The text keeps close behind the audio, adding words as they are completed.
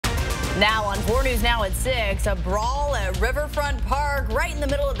Now on 4 News Now at 6, a brawl at Riverfront Park right in the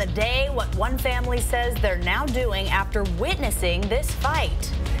middle of the day. What one family says they're now doing after witnessing this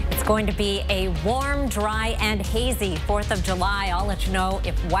fight. It's going to be a warm, dry, and hazy 4th of July. I'll let you know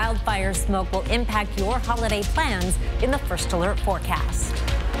if wildfire smoke will impact your holiday plans in the First Alert forecast.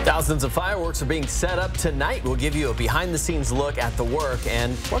 Thousands of fireworks are being set up tonight. We'll give you a behind-the-scenes look at the work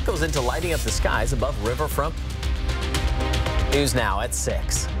and what goes into lighting up the skies above Riverfront. News Now at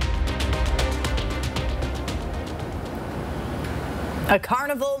 6. A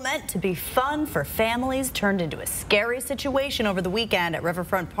carnival meant to be fun for families turned into a scary situation over the weekend at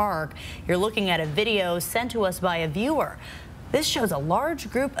Riverfront Park. You're looking at a video sent to us by a viewer. This shows a large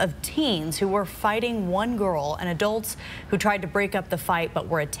group of teens who were fighting one girl and adults who tried to break up the fight but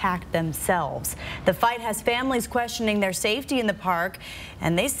were attacked themselves. The fight has families questioning their safety in the park,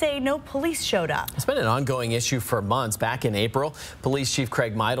 and they say no police showed up. It's been an ongoing issue for months. Back in April, Police Chief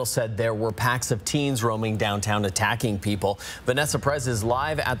Craig Meidel said there were packs of teens roaming downtown attacking people. Vanessa Perez is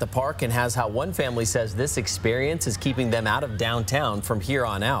live at the park and has how one family says this experience is keeping them out of downtown from here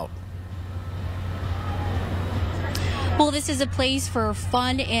on out. Well, this is a place for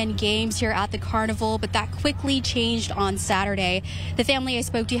fun and games here at the carnival, but that quickly changed on Saturday. The family I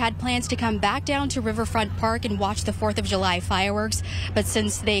spoke to had plans to come back down to Riverfront Park and watch the 4th of July fireworks, but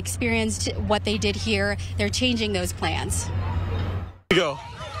since they experienced what they did here, they're changing those plans. Go.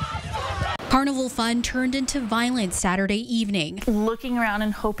 Carnival fun turned into violence Saturday evening. Looking around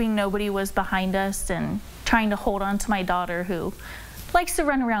and hoping nobody was behind us and trying to hold on to my daughter who likes to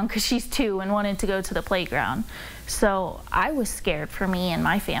run around because she's 2 and wanted to go to the playground. So I was scared for me and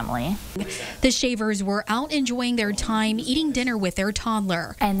my family. The Shavers were out enjoying their time eating dinner with their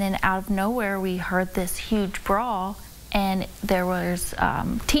toddler. And then out of nowhere we heard this huge brawl, and there was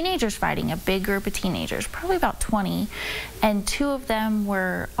teenagers fighting, a big group of teenagers, probably about 20, and 2 of them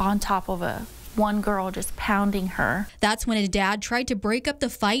were on top of one girl just pounding her. That's when a dad tried to break up the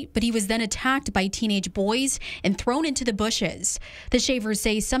fight, but he was then attacked by teenage boys and thrown into the bushes. The Shavers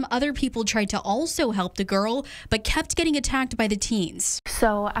say some other people tried to also help the girl, but kept getting attacked by the teens.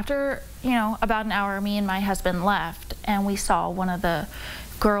 So after, about an hour, me and my husband left, and we saw one of the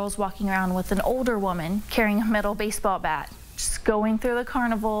girls walking around with an older woman carrying a metal baseball bat, just going through the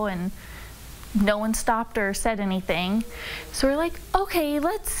carnival, and no one stopped or said anything. So we're like, okay,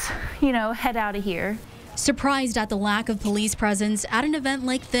 let's, head out of here. Surprised at the lack of police presence at an event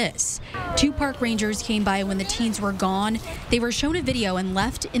like this. 2 park rangers came by when the teens were gone. They were shown a video and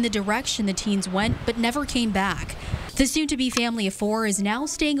left in the direction the teens went, but never came back. The soon-to-be family of 4 is now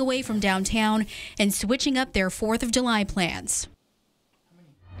staying away from downtown and switching up their 4th of July plans.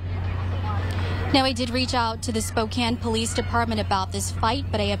 Now, I did reach out to the Spokane Police Department about this fight,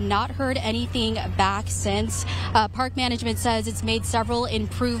 but I have not heard anything back since. Park management says it's made several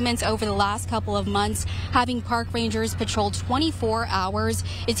improvements over the last couple of months, having park rangers patrol 24 hours.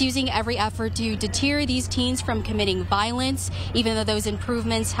 It's using every effort to deter these teens from committing violence, even though those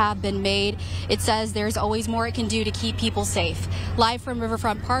improvements have been made. It says there's always more it can do to keep people safe. Live from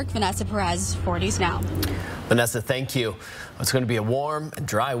Riverfront Park, Vanessa Perez, 4 News Now. Vanessa, thank you. It's going to be a warm and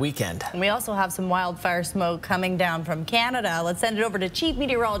dry weekend. And we also have some wildfire smoke coming down from Canada. Let's send it over to Chief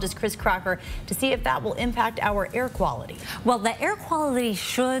Meteorologist Chris Crocker to see if that will impact our air quality. Well, the air quality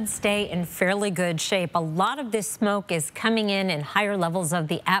should stay in fairly good shape. A lot of this smoke is coming in higher levels of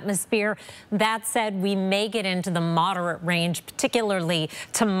the atmosphere. That said, we may get into the moderate range, particularly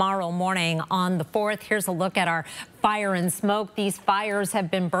tomorrow morning on the 4th. Here's a look at our fire and smoke. These fires have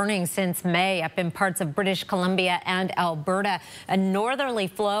been burning since May up in parts of British Columbia and Alberta. A northerly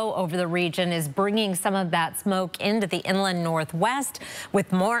flow over the region is bringing some of that smoke into the inland northwest,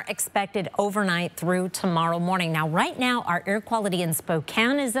 with more expected overnight through tomorrow morning. Now, right now, our air quality in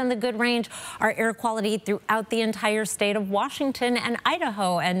Spokane is in the good range. Our air quality throughout the entire state of Washington and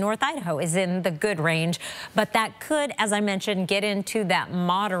Idaho and North Idaho is in the good range. But that could, as I mentioned, get into that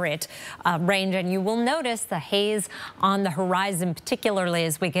moderate range. And you will notice the haze on the horizon, particularly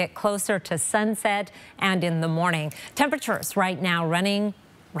as we get closer to sunset and in the morning. Temperatures right now running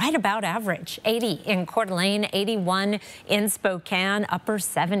right about average. 80 in Coeur d'Alene, 81 in Spokane, upper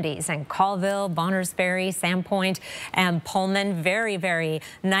 70s in Colville, Bonners Ferry, Sandpoint, and Pullman. Very, very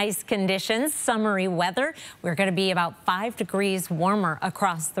nice conditions, summery weather. We're going to be about 5 degrees warmer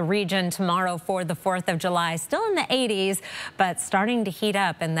across the region tomorrow for the 4th of July. Still in the 80s, but starting to heat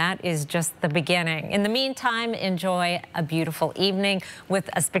up, and that is just the beginning. In the meantime, enjoy a beautiful evening with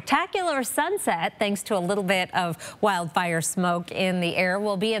a spectacular sunset thanks to a little bit of wildfire smoke in the air.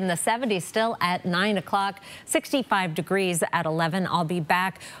 We'll be in the 70s still at 9 o'clock, 65 degrees at 11. I'll be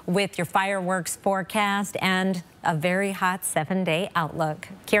back with your fireworks forecast and a very hot 7-day outlook.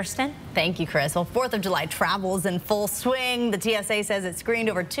 Kirsten? Thank you, Chris. Well, 4th of July travel is in full swing. The TSA says it screened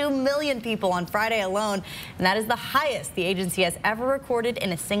over 2 million people on Friday alone, and that is the highest the agency has ever recorded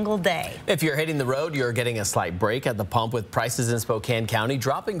in a single day. If you're hitting the road, you're getting a slight break at the pump with prices in Spokane County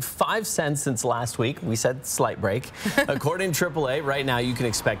dropping 5 cents since last week. We said slight break. According to AAA, right now you can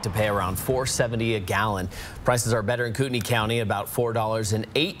expect to pay around $4.70 a gallon. Prices are better in Kootenai County, about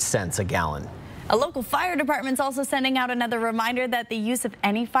 $4.08 a gallon. A local fire department's also sending out another reminder that the use of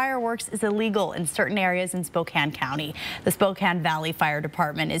any fireworks is illegal in certain areas in Spokane County. The Spokane Valley Fire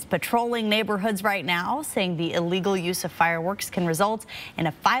Department is patrolling neighborhoods right now, saying the illegal use of fireworks can result in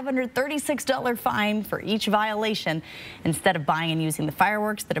a $536 fine for each violation. Instead of buying and using the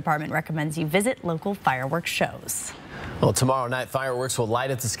fireworks, the department recommends you visit local fireworks shows. Well, tomorrow night, fireworks will light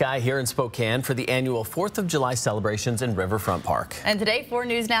up the sky here in Spokane for the annual 4th of July celebrations in Riverfront Park. And today, 4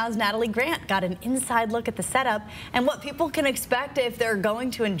 News Now's Natalie Grant got an inside look at the setup and what people can expect if they're going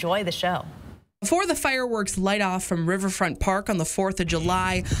to enjoy the show. Before the fireworks light off from Riverfront Park on the 4th of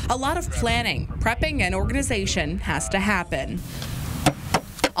July, a lot of planning, prepping, and organization has to happen.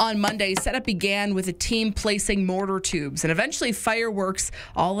 On Monday, setup began with a team placing mortar tubes and eventually fireworks,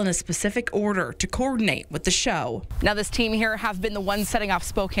 all in a specific order to coordinate with the show. Now, this team here have been the ones setting off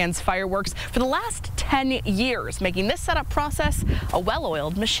Spokane's fireworks for the last 10 years, making this setup process a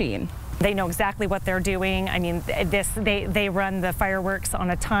well-oiled machine. They know exactly what they're doing. I mean, they run the fireworks on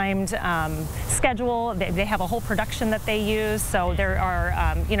a timed schedule. They have a whole production that they use. So there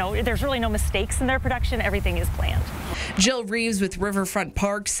are, there's really no mistakes in their production. Everything is planned. Jill Reeves with Riverfront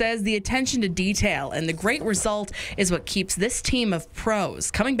Park says the attention to detail and the great result is what keeps this team of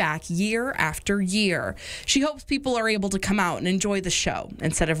pros coming back year after year. She hopes people are able to come out and enjoy the show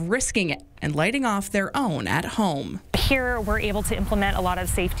instead of risking it and lighting off their own at home. Here, we're able to implement a lot of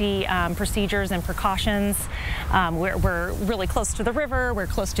safety procedures and precautions. We're really close to the river. We're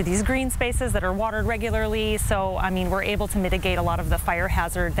close to these green spaces that are watered regularly. So, I mean, we're able to mitigate a lot of the fire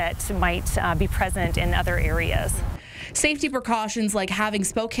hazard that might be present in other areas. Safety precautions like having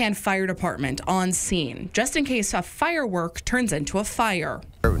Spokane Fire Department on scene, just in case a firework turns into a fire.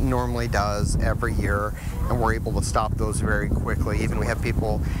 It normally does every year, and we're able to stop those very quickly. Even we have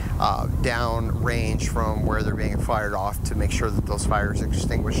people down range from where they're being fired off to make sure that those fires are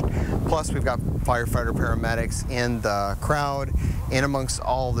extinguished. Plus, we've got firefighter paramedics in the crowd and amongst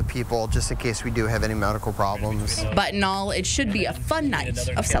all the people, just in case we do have any medical problems. But in all, it should be a fun night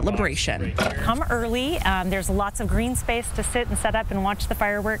of celebration. Come early. There's lots of green space to sit and set up and watch the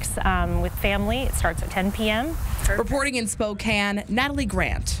fireworks with family. It starts at 10 p.m. Reporting in Spokane, Natalie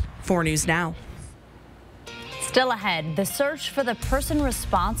Grant, 4 News Now. Still ahead, the search for the person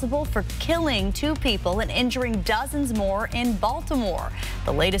responsible for killing 2 people and injuring dozens more in Baltimore.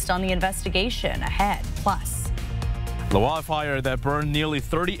 The latest on the investigation ahead. Plus, the wildfire that burned nearly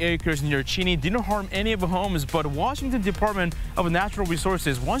 30 acres near Cheney didn't harm any of the homes, but Washington Department of Natural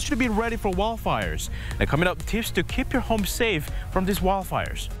Resources wants you to be ready for wildfires. Now, coming up, tips to keep your home safe from these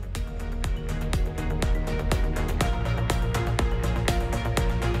wildfires.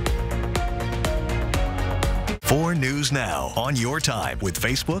 4 News Now on your time with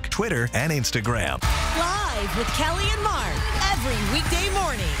Facebook, Twitter, and Instagram. Live with Kelly and Mark every weekday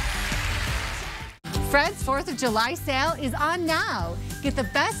morning. Fred's 4th of July sale is on now. Get the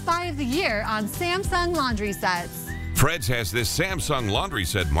best buy of the year on Samsung laundry sets. Fred's has this Samsung laundry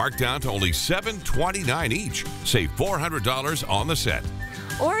set marked down to only $729 each. Save $400 on the set.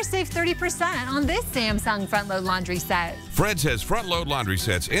 Or save 30% on this Samsung front-load laundry set. Fred's has front-load laundry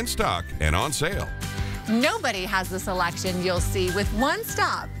sets in stock and on sale. Nobody has the selection you'll see with one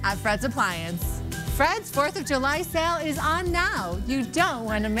stop at Fred's Appliance. Fred's 4th of July sale is on now. You don't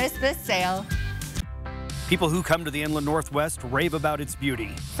want to miss this sale. People who come to the Inland Northwest rave about its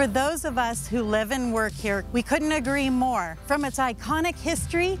beauty. For those of us who live and work here, we couldn't agree more. From its iconic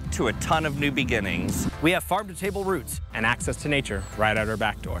history to a ton of new beginnings. We have farm-to-table roots and access to nature right out our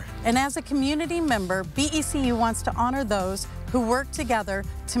back door. And as a community member, BECU wants to honor those who work together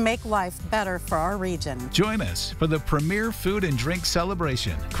to make life better for our region. Join us for the premier food and drink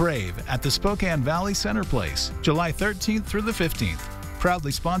celebration, Crave, at the Spokane Valley Center Place, July 13th through the 15th.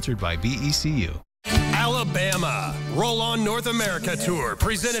 Proudly sponsored by BECU. Alabama, Roll On North America Tour,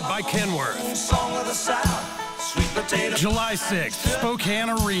 presented by Kenworth. July 6th, Spokane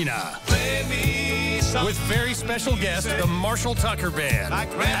Arena. With very special guest, the Marshall Tucker Band.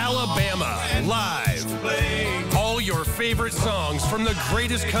 Alabama, live. All your favorite songs from the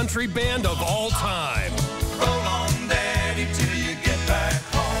greatest country band of all time. Roll on, Daddy, till you get back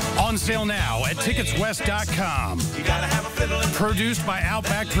home. On sale now at ticketswest.com. Produced by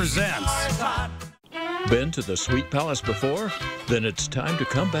Outback Presents. Been to the Sweet Palace before? Then it's time to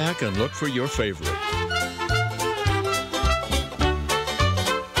come back and look for your favorite.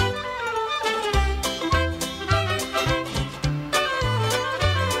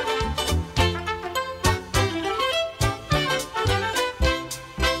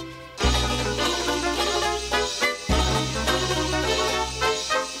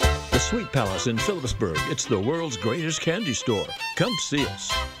 Sweet Palace in Phillipsburg. It's the world's greatest candy store. Come see us.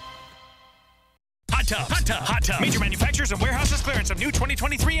 Hot Tub, Hot Tub, Hot Tub. Major manufacturers and warehouses clearance of new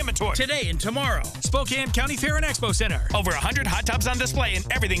 2023 inventory. Today and tomorrow. Spokane County Fair and Expo Center. Over 100 hot tubs on display and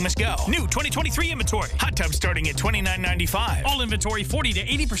everything must go. New 2023 inventory. Hot tubs starting at $29.95. All inventory 40 to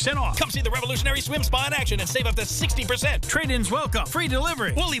 80% off. Come see the revolutionary swim spa in action and save up to 60%. Trade-ins welcome. Free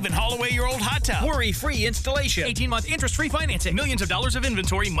delivery. We'll even haul away your old hot tub. Worry-free installation. 18-month interest-free financing. Millions of dollars of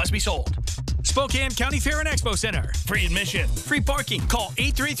inventory must be sold. Spokane County Fair and Expo Center. Free admission. Free parking. Call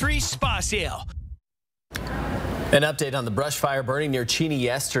 833-SPA-SALE. An update on the brush fire burning near Cheney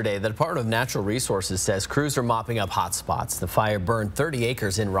yesterday. The Department of Natural Resources says crews are mopping up hot spots. The fire burned 30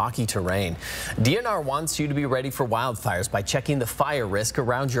 acres in rocky terrain. DNR wants you to be ready for wildfires by checking the fire risk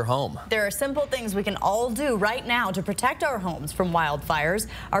around your home. There are simple things we can all do right now to protect our homes from wildfires.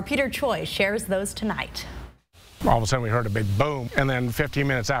 Our Peter Choi shares those tonight. All of a sudden we heard a big boom, and then 15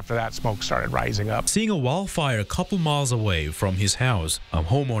 minutes after that, smoke started rising up. Seeing a wildfire a couple miles away from his house,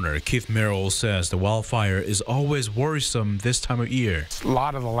 homeowner Keith Merrill says the wildfire is always worrisome this time of year. A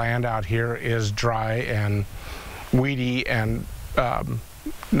lot of the land out here is dry and weedy and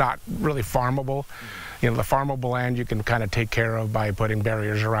not really farmable. You know, the farmable land you can kind of take care of by putting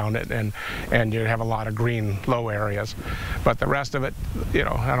barriers around it, and you have a lot of green, low areas. But the rest of it, you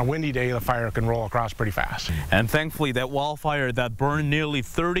know, on a windy day, the fire can roll across pretty fast. And thankfully, that wildfire that burned nearly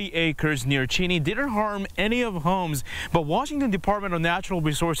 30 acres near Cheney didn't harm any of homes. But Washington Department of Natural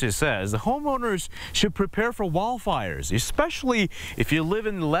Resources says the homeowners should prepare for wildfires, especially if you live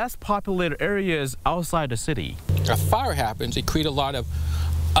in less populated areas outside the city. A fire happens, it creates a lot of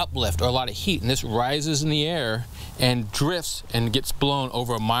uplift or a lot of heat, and this rises in the air and drifts and gets blown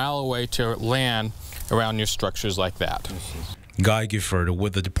over a mile away to land around your structures like that. Guy Gifford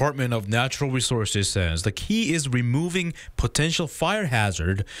with the Department of Natural Resources says the key is removing potential fire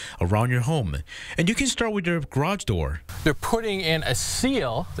hazard around your home. And you can start with your garage door. They're putting in a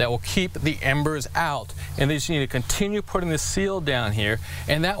seal that will keep the embers out, and they just need to continue putting the seal down here,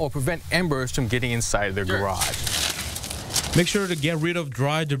 and that will prevent embers from getting inside their garage. Make sure to get rid of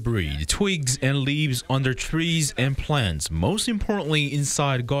dry debris, twigs and leaves under trees and plants, most importantly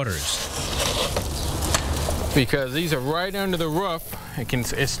inside gutters. Because these are right under the roof, it can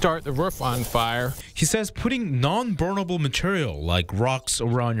start the roof on fire. He says putting non-burnable material like rocks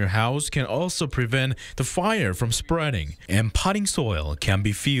around your house can also prevent the fire from spreading, and potting soil can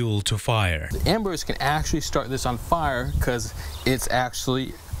be fuel to fire. The embers can actually start this on fire because it's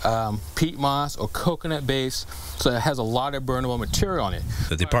actually peat moss or coconut base, so it has a lot of burnable material on it.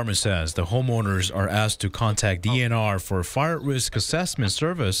 The department says the homeowners are asked to contact DNR for fire risk assessment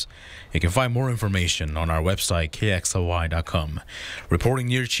service. You can find more information on our website, KXLY.com. Reporting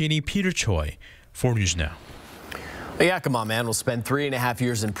near Cheney, Peter Choi, 4 News Now. A Yakima man will spend 3.5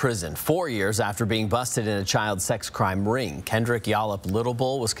 years in prison, 4 years after being busted in a child sex crime ring. Kendrick Yallop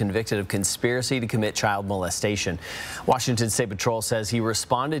Littlebull was convicted of conspiracy to commit child molestation. Washington State Patrol says he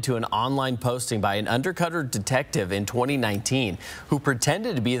responded to an online posting by an undercover detective in 2019 who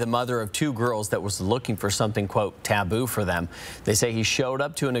pretended to be the mother of 2 girls that was looking for something, quote, taboo for them. They say he showed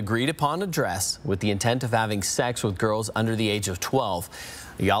up to an agreed-upon address with the intent of having sex with girls under the age of 12.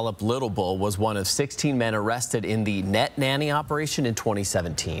 Yallop Littlebull was one of 16 men arrested in the Net Nanny operation in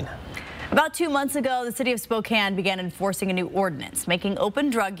 2017. About 2 months ago, the city of Spokane began enforcing a new ordinance, making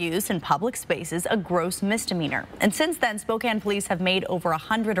open drug use in public spaces a gross misdemeanor. And since then, Spokane police have made over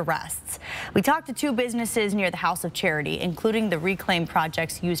 100 arrests. We talked to 2 businesses near the House of Charity, including the Reclaim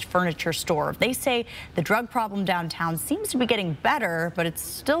Project's used furniture store. They say the drug problem downtown seems to be getting better, but it's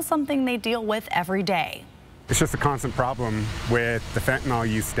still something they deal with every day. It's just a constant problem with the fentanyl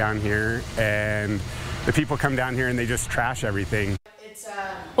use down here, and the people come down here and they just trash everything.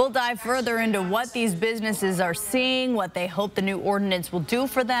 We'll dive further into what these businesses are seeing, what they hope the new ordinance will do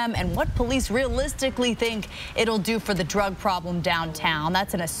for them, and what police realistically think it'll do for the drug problem downtown.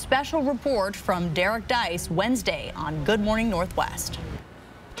 That's in a special report from Derek Dice Wednesday on Good Morning Northwest.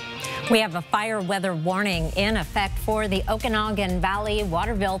 We have a fire weather warning in effect for the Okanagan Valley,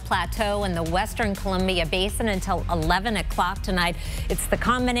 Waterville Plateau, and the Western Columbia Basin until 11 o'clock tonight. It's the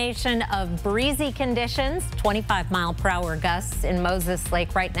combination of breezy conditions, 25-mile-per-hour gusts in Moses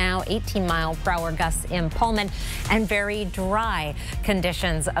Lake right now, 18-mile-per-hour gusts in Pullman, and very dry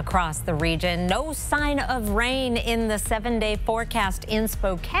conditions across the region. No sign of rain in the 7-day forecast in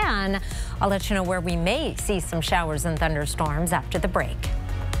Spokane. I'll let you know where we may see some showers and thunderstorms after the break.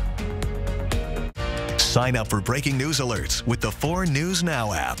 Sign up for breaking news alerts with the 4 News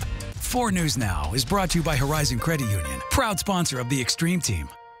Now app. 4 News Now is brought to you by Horizon Credit Union, proud sponsor of the Extreme Team.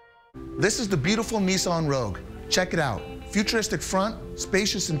 This is the beautiful Nissan Rogue. Check it out. Futuristic front,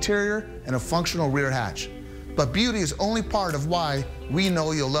 spacious interior, and a functional rear hatch. But beauty is only part of why we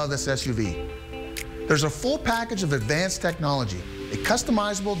know you'll love this SUV. There's a full package of advanced technology, a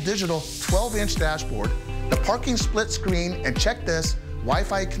customizable digital 12-inch dashboard, the parking split screen, and check this,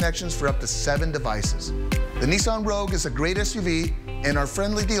 Wi-Fi connections for up to 7 devices. The Nissan Rogue is a great SUV, and our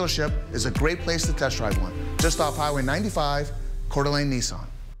friendly dealership is a great place to test drive one. Just off Highway 95, Coeur d'Alene Nissan.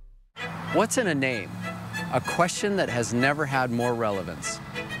 What's in a name? A question that has never had more relevance.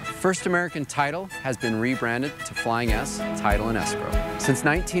 First American Title has been rebranded to Flying S Title and Escrow. Since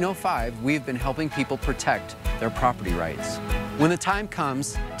 1905, we've been helping people protect their property rights. When the time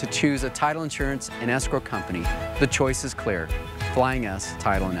comes to choose a title insurance and escrow company, the choice is clear. Flying S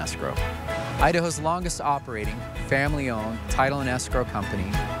Title and Escrow. Idaho's longest operating, family-owned title and escrow company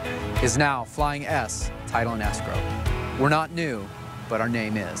is now Flying S Title and Escrow. We're not new, but our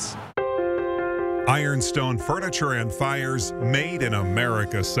name is. Ironstone Furniture and Fire's Made in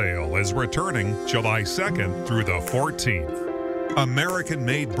America sale is returning July 2nd through the 14th.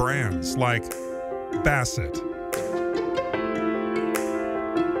 American-made brands like Bassett,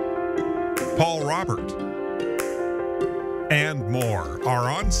 Paul Robert, and more are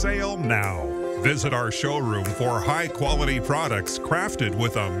on sale now. Visit our showroom for high-quality products crafted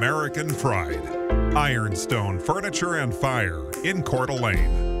with American pride. Ironstone Furniture and Fire in Coeur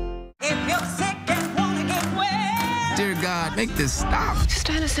d'Alene. If you're sick and wanna get well, dear God, make this stop.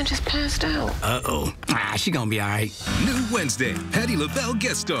 Stanison just passed out. Uh-oh. She gonna be all right. New Wednesday, Patti LaBelle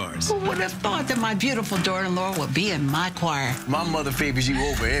guest stars. Who would have thought that my beautiful daughter-in-law would be in my choir? My mother favors you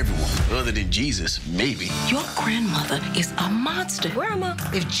over everyone, other than Jesus, maybe. Your grandmother is a monster. Grandma,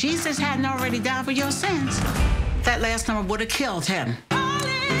 if Jesus hadn't already died for your sins, that last number would have killed him.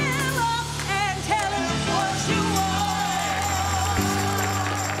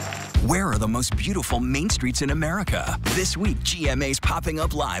 Where are the most beautiful main streets in America? This week, GMA's popping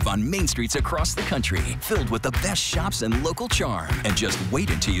up live on main streets across the country, filled with the best shops and local charm. And just wait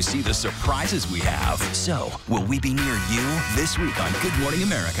until you see the surprises we have. So, will we be near you this week on Good Morning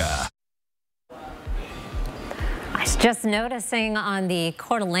America? I was just noticing on the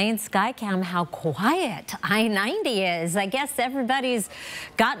Coeur d'Alene Skycam how quiet I-90 is. I guess everybody's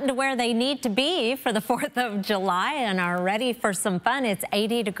gotten to where they need to be for the 4th of July and are ready for some fun. It's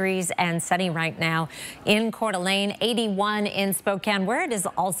 80 degrees and sunny right now in Coeur d'Alene, 81 in Spokane, where it is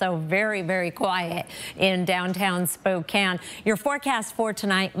also very, very quiet in downtown Spokane. Your forecast for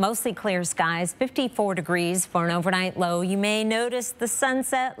tonight, mostly clear skies, 54 degrees for an overnight low. You may notice the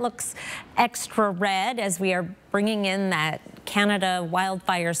sunset looks extra red as we are bringing in that Canada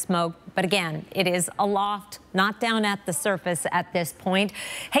wildfire smoke. But again, it is aloft, not down at the surface at this point.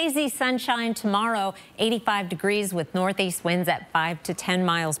 Hazy sunshine tomorrow, 85 degrees with northeast winds at 5 to 10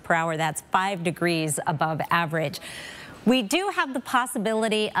 miles per hour. That's 5 degrees above average. We do have the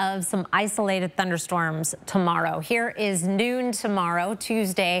possibility of some isolated thunderstorms tomorrow. Here is noon tomorrow,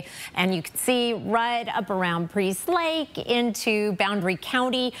 Tuesday, and you can see right up around Priest Lake into Boundary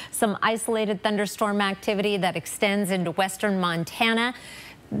County, some isolated thunderstorm activity that extends into western Montana.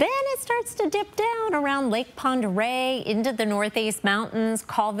 Then it starts to dip down around Lake Pend Oreille into the Northeast Mountains,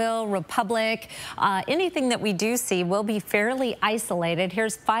 Colville, Republic. Anything that we do see will be fairly isolated.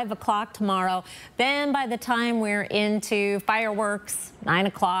 Here's 5 o'clock tomorrow. Then by the time we're into fireworks, 9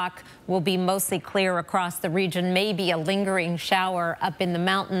 o'clock, will be mostly clear across the region. Maybe a lingering shower up in the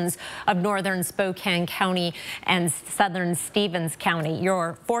mountains of northern Spokane County and southern Stevens County.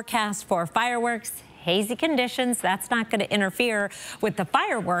 Your forecast for fireworks: hazy conditions. That's not going to interfere with the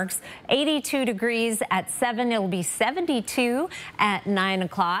fireworks. 82 degrees at 7. It'll be 72 at 9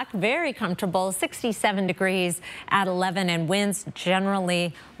 o'clock. Very comfortable. 67 degrees at 11, and winds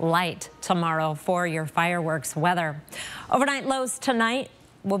generally light tomorrow for your fireworks weather. Overnight lows tonight: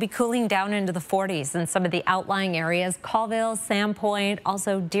 we'll be cooling down into the 40s in some of the outlying areas. Colville, Sandpoint,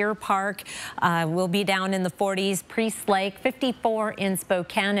 also Deer Park will be down in the 40s. Priest Lake, 54 in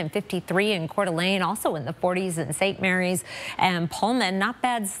Spokane and 53 in Coeur d'Alene, also in the 40s in St. Mary's and Pullman. Not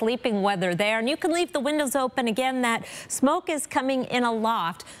bad sleeping weather there. And you can leave the windows open. Again, that smoke is coming in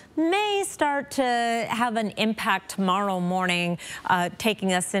aloft. May start to have an impact tomorrow morning,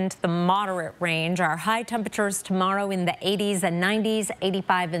 taking us into the moderate range. Our high temperatures tomorrow in the 80s and 90s,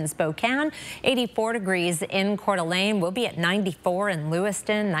 85 in Spokane, 84 degrees in Coeur d'Alene. We'll be at 94 in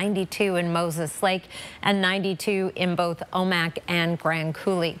Lewiston, 92 in Moses Lake, and 92 in both Omak and Grand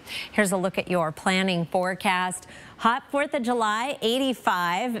Coulee. Here's a look at your planning forecast. Hot 4th of July,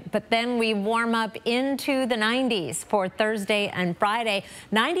 85, but then we warm up into the 90s for Thursday and Friday.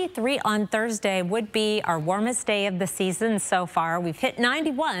 93 on Thursday would be our warmest day of the season so far. We've hit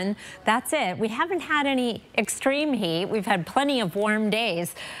 91. That's it. We haven't had any extreme heat. We've had plenty of warm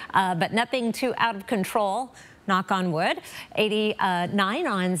days, but nothing too out of control. Knock on wood. 89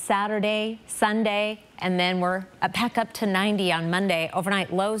 on Saturday, Sunday, and then we're back up to 90 on Monday.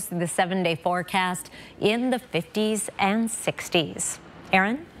 Overnight lows through the 7-day forecast in the 50s and 60s.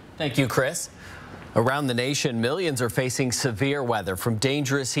 Aaron? Thank you, Chris. Around the nation, millions are facing severe weather, from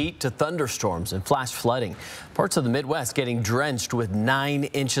dangerous heat to thunderstorms and flash flooding. Parts of the Midwest getting drenched with 9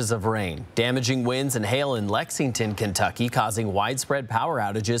 inches of rain. Damaging winds and hail in Lexington, Kentucky, causing widespread power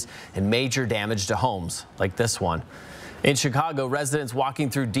outages and major damage to homes, like this one. In Chicago, residents walking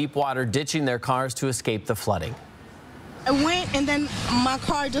through deep water, ditching their cars to escape the flooding. I went and then my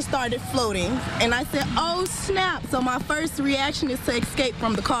car just started floating and I said, oh snap. So my first reaction is to escape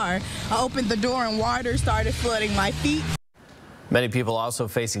from the car. I opened the door and water started flooding my feet. Many people also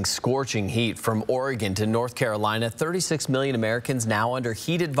facing scorching heat. From Oregon to North Carolina, 36 million Americans now under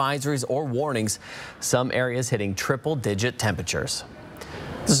heat advisories or warnings, some areas hitting triple-digit temperatures.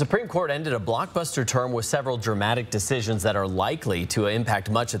 The Supreme Court ended a blockbuster term with several dramatic decisions that are likely to impact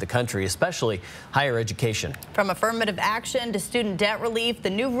much of the country, especially higher education. From affirmative action to student debt relief,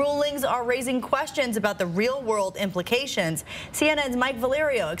 the new rulings are raising questions about the real-world implications. CNN's Mike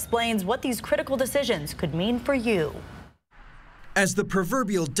Valerio explains what these critical decisions could mean for you. As the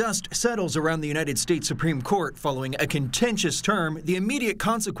proverbial dust settles around the United States Supreme Court following a contentious term, the immediate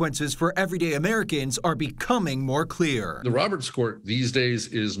consequences for everyday Americans are becoming more clear. The Roberts Court these days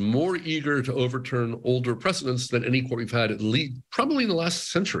is more eager to overturn older precedents than any court we've had, at least probably in the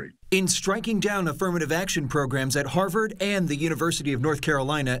last century. In striking down affirmative action programs at Harvard and the University of North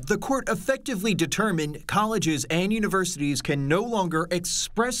Carolina, the court effectively determined colleges and universities can no longer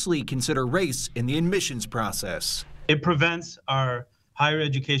expressly consider race in the admissions process. It prevents our higher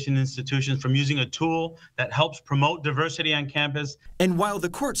education institutions from using a tool that helps promote diversity on campus. And while the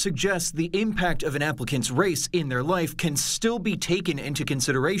court suggests the impact of an applicant's race in their life can still be taken into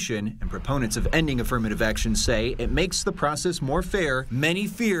consideration, and proponents of ending affirmative action say it makes the process more fair, many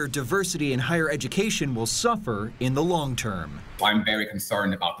fear diversity in higher education will suffer in the long term. I'm very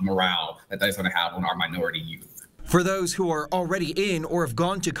concerned about the morale that is going to have on our minority youth. For those who are already in or have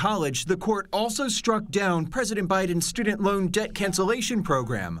gone to college, the court also struck down President Biden's student loan debt cancellation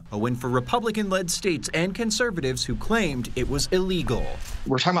program, a win for Republican-led states and conservatives who claimed it was illegal.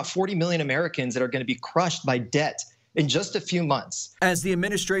 We're talking about 40 million Americans that are going to be crushed by debt in just a few months. As the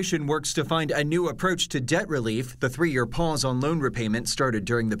administration works to find a new approach to debt relief, the 3-year pause on loan repayment started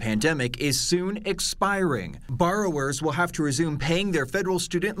during the pandemic is soon expiring. Borrowers will have to resume paying their federal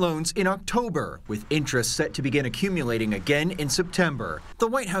student loans in October, with interest set to begin accumulating again in September. The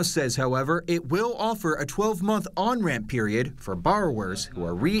White House says, however, it will offer a 12-month on-ramp period for borrowers who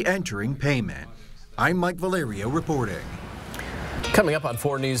are re-entering payment. I'm Mike Valerio reporting. Coming up on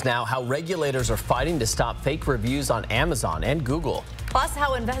 4 News Now, how regulators are fighting to stop fake reviews on Amazon and Google. Plus,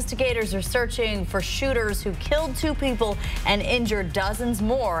 how investigators are searching for shooters who killed 2 people and injured dozens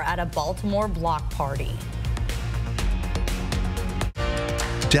more at a Baltimore block party.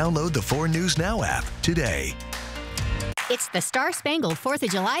 Download the 4 News Now app today. It's the Star-Spangled 4th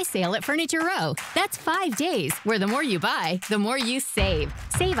of July sale at Furniture Row. That's 5 days, where the more you buy, the more you save.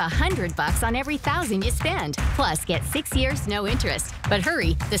 Save $100 on every $1,000 you spend. Plus, get 6 years, no interest. But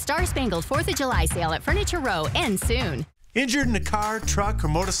hurry, the Star-Spangled 4th of July sale at Furniture Row ends soon. Injured in a car, truck, or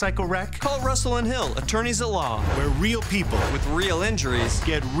motorcycle wreck? Call Russell & Hill, attorneys at law, where real people with real injuries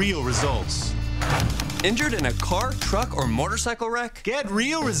get real results. Injured in a car, truck, or motorcycle wreck? Get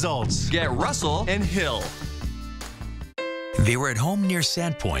real results. Get Russell & Hill. They were at home near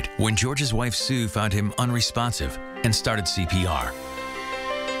Sandpoint when George's wife Sue found him unresponsive and started CPR.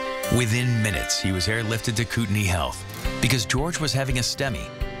 Within minutes, he was airlifted to Kootenai Health because George was having a STEMI,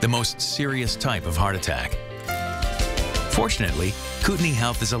 the most serious type of heart attack. Fortunately, Kootenai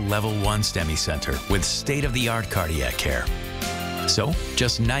Health is a level 1 STEMI center with state-of-the-art cardiac care. So,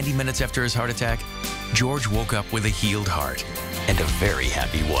 just 90 minutes after his heart attack, George woke up with a healed heart and a very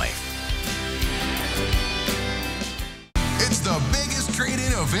happy wife. It's the biggest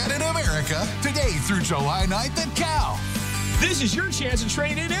trade-in event in America today through July 9th at Cal. This is your chance to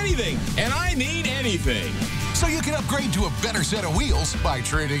trade in anything, and I mean anything. So you can upgrade to a better set of wheels by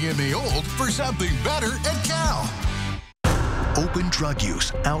trading in the old for something better at Cal. Open drug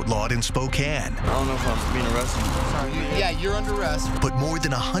use outlawed in Spokane. I don't know if I'm being arrested. Sorry. Yeah, you're under arrest. But more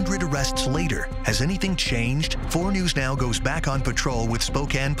than 100 arrests later, has anything changed? 4 News Now goes back on patrol with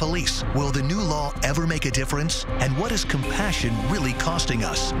Spokane police. Will the new law ever make a difference? And what is compassion really costing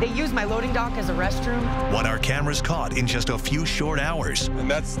us? They use my loading dock as a restroom. What our cameras caught in just a few short hours. And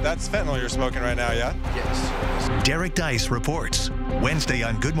that's fentanyl you're smoking right now, yeah? Yes. Derek Dice reports. Wednesday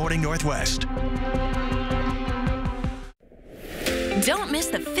on Good Morning Northwest. Don't miss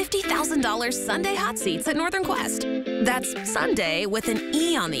the $50,000 Sunday hot seats at Northern Quest. That's Sunday with an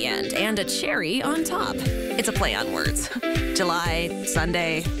E on the end and a cherry on top. It's a play on words. July,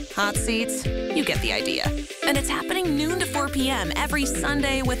 Sunday, hot seats, you get the idea. And it's happening noon to 4 p.m. every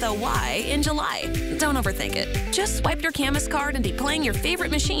Sunday with a Y in July. Don't overthink it. Just swipe your Camus card and be playing your favorite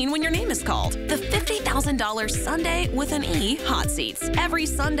machine when your name is called. The $50,000 Sunday with an E hot seats every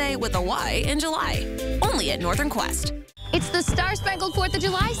Sunday with a Y in July. Only at Northern Quest. It's the Star Spangled 4th of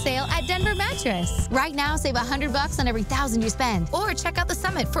July sale at Denver Mattress. Right now, save $100 on every $1,000 you spend. Or check out the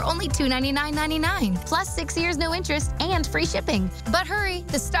Summit for only $299.99. Plus 6 years, no interest, and free shipping. But hurry,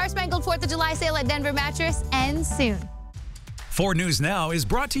 the Star Spangled 4th of July sale at Denver Mattress ends soon. 4 News Now is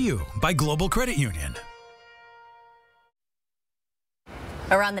brought to you by Global Credit Union.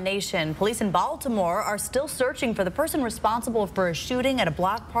 Around the nation, police in Baltimore are still searching for the person responsible for a shooting at a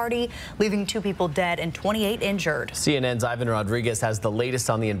block party, leaving 2 people dead and 28 injured. CNN's Ivan Rodriguez has the latest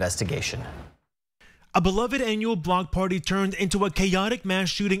on the investigation. A beloved annual block party turned into a chaotic mass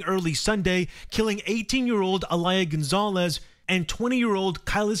shooting early Sunday, killing 18-year-old Alaya Gonzalez and 20-year-old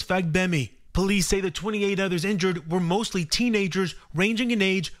Kailis Fagbemi. Police say the 28 others injured were mostly teenagers ranging in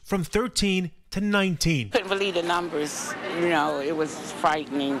age from 13 to 19. Couldn't believe the numbers. You know, it was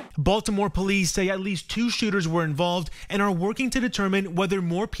frightening. Baltimore police say at least 2 shooters were involved and are working to determine whether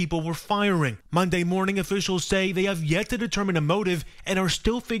more people were firing. Monday morning, officials say they have yet to determine a motive and are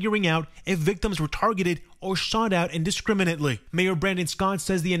still figuring out if victims were targeted or shot at indiscriminately. Mayor Brandon Scott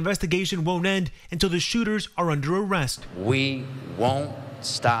says the investigation won't end until the shooters are under arrest. We won't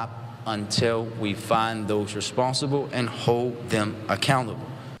stop until we find those responsible and hold them accountable.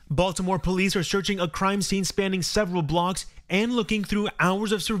 Baltimore police are searching a crime scene spanning several blocks and looking through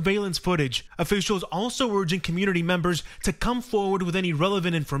hours of surveillance footage. Officials also urging community members to come forward with any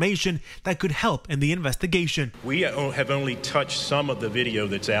relevant information that could help in the investigation. We have only touched some of the video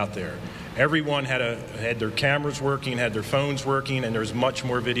that's out there. Everyone had their cameras working, had their phones working, and there's much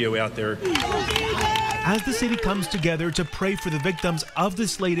more video out there. As the city comes together to pray for the victims of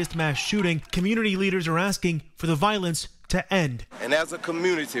this latest mass shooting, community leaders are asking for the violence to end. And as a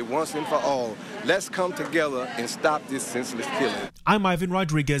community, once and for all, let's come together and stop this senseless killing. I'm Ivan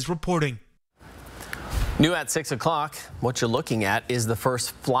Rodriguez reporting. New at 6 o'clock, what you're looking at is the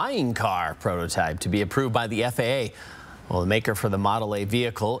first flying car prototype to be approved by the FAA. Well, the maker for the Model A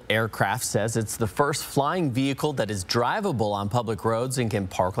vehicle, Aircraft, says it's the first flying vehicle that is drivable on public roads and can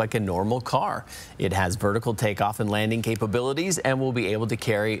park like a normal car. It has vertical takeoff and landing capabilities and will be able to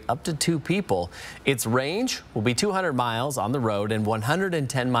carry up to 2 people. Its range will be 200 miles on the road and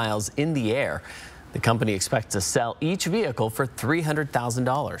 110 miles in the air. The company expects to sell each vehicle for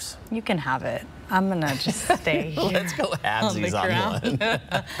 $300,000. You can have it. I'm going to just stay here. Let's go halvesies on one.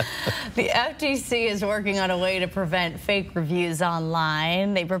 The FTC is working on a way to prevent fake reviews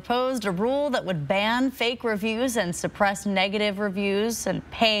online. They proposed a rule that would ban fake reviews and suppress negative reviews and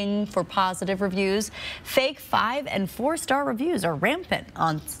paying for positive reviews. Fake 5- and 4-star reviews are rampant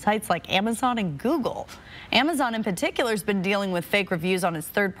on sites like Amazon and Google. Amazon in particular has been dealing with fake reviews on its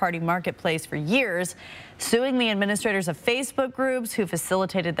third-party marketplace for years, suing the administrators of Facebook groups who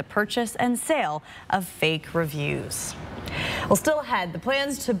facilitated the purchase and sale of fake reviews. Well, still ahead, the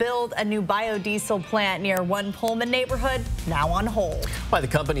plans to build a new biodiesel plant near one Pullman neighborhood now on hold. Why the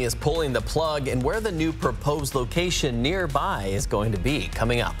company is pulling the plug and where the new proposed location nearby is going to be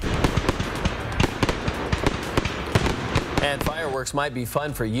coming up. And fireworks might be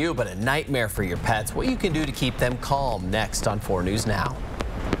fun for you, but a nightmare for your pets. What you can do to keep them calm next on 4 News Now.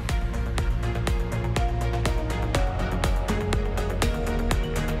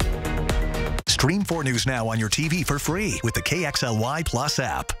 Stream 4 News Now on your TV for free with the KXLY Plus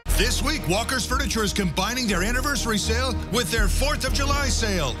app. This week, Walker's Furniture is combining their anniversary sale with their 4th of July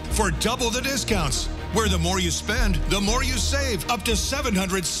sale for double the discounts. Where the more you spend, the more you save, up to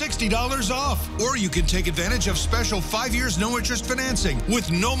 $760 off. Or you can take advantage of special 5 years no-interest financing with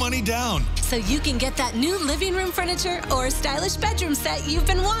no money down. So you can get that new living room furniture or stylish bedroom set you've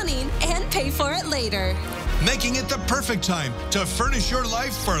been wanting and pay for it later. Making it the perfect time to furnish your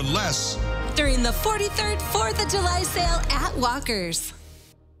life for less. During the 43rd 4th of July sale at Walker's.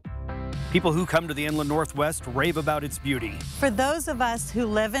 People who come to the Inland Northwest rave about its beauty. For those of us who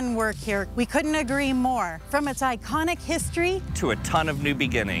live and work here, we couldn't agree more. From its iconic history to a ton of new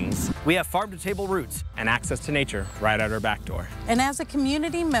beginnings, we have farm-to-table roots and access to nature right out our back door. And as a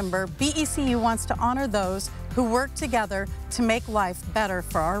community member, BECU wants to honor those who work together to make life better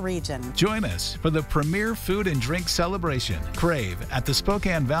for our region. Join us for the premier food and drink celebration, Crave, at the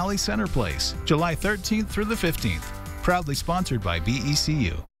Spokane Valley Center Place, July 13th through the 15th. Proudly sponsored by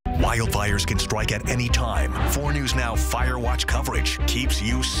BECU. Wildfires can strike at any time. 4 News Now Fire Watch coverage keeps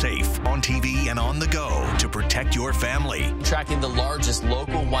you safe on TV and on the go to protect your family. Tracking the largest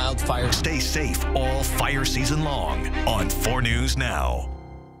local wildfire. Stay safe all fire season long on 4 News Now.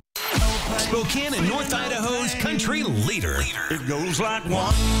 Spokane and North Idaho's country leader. It goes like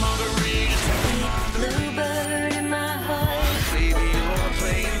one margarita. Bluebird in my heart. Baby, you're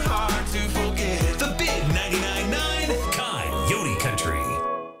playing hard to forget. The big 99.9 Coyote Country.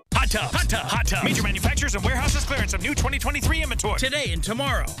 Hot Tub. Major manufacturers and warehouses clearance of new 2023 inventory. Today and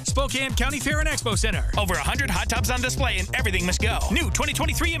tomorrow. Spokane County Fair and Expo Center. Over 100 hot tubs on display and everything must go. New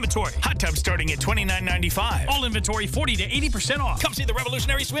 2023 inventory. Hot tubs starting at $29.95. All inventory 40 to 80% off. Come see the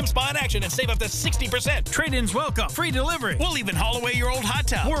revolutionary swim spa in action and save up to 60%. Trade-ins welcome. Free delivery. We'll even haul away your old hot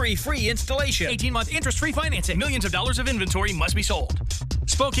tub. Worry-free installation. 18-month interest-free financing. Millions of dollars of inventory must be sold.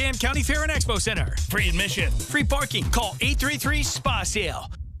 Spokane County Fair and Expo Center. Free admission. Free parking. Call 833-SPA-SALE.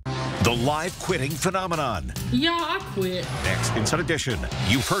 The live quitting phenomenon. Yeah, I quit. Next, Inside Edition.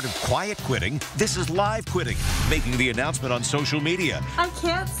 You've heard of quiet quitting. This is live quitting, making the announcement on social media. I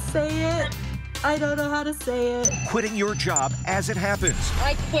can't say it. I don't know how to say it. Quitting your job as it happens.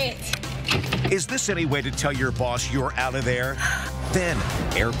 I quit. Is this any way to tell your boss you're out of there? Then,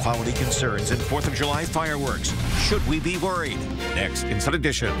 air quality concerns and 4th of July fireworks. Should we be worried? Next, Inside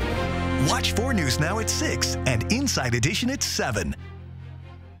Edition. Watch 4 News Now at 6 and Inside Edition at 7.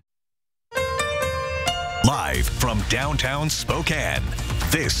 Live from downtown Spokane,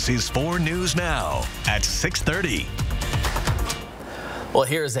 this is 4 News Now at 6:30. Well,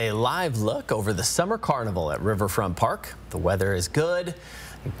 here's a live look over the summer carnival at Riverfront Park. The weather is good.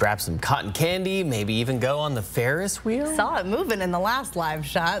 You grab some cotton candy, maybe even go on the Ferris wheel. Saw it moving in the last live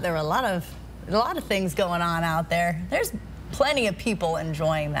shot. There were a lot of things going on out there. There's plenty of people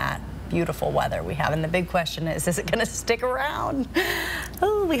enjoying that beautiful weather we have, and the big question is it going to stick around?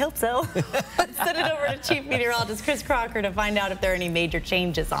 Oh, we hope so. Let's send it over to Chief Meteorologist Chris Crocker to find out if there are any major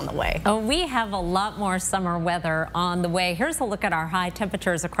changes on the way. Oh, we have a lot more summer weather on the way. Here's a look at our high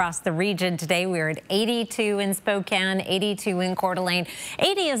temperatures across the region today. We're at 82 in Spokane, 82 in Coeur d'Alene.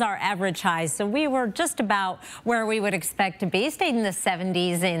 80 is our average high, so we were just about where we would expect to be. Stayed in the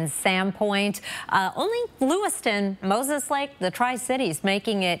 70s in Sandpoint. Only Lewiston, Moses Lake, the Tri-Cities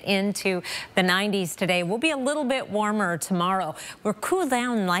making it into the 90s today. We'll be a little bit warmer tomorrow. We're cooled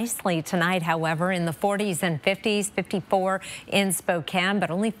down nicely tonight, however, in the 40s and 50s, 54 in Spokane, but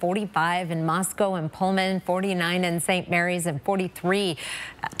only 45 in Moscow and Pullman, 49 in St. Mary's, and 43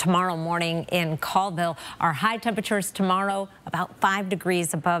 tomorrow morning in Colville. Our high temperatures tomorrow, about 5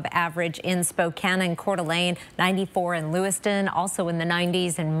 degrees above average in Spokane and Coeur d'Alene, 94 in Lewiston, also in the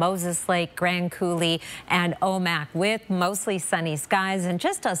 90s in Moses Lake, Grand Coulee, and Omak, with mostly sunny skies and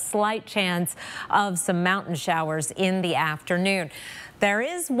just a slight chance of some mountain showers in the afternoon. There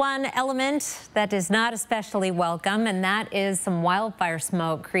is one element that is not especially welcome, and that is some wildfire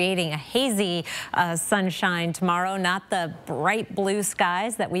smoke creating a hazy sunshine tomorrow, not the bright blue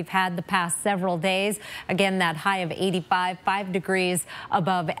skies that we've had the past several days. Again, that high of 85, 5 degrees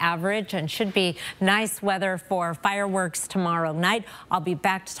above average, and should be nice weather for fireworks tomorrow night. I'll be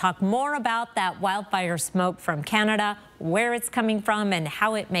back to talk more about that wildfire smoke from Canada, where it's coming from, and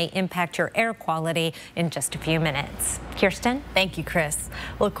how it may impact your air quality in just a few minutes. Kirsten? Thank you, Chris.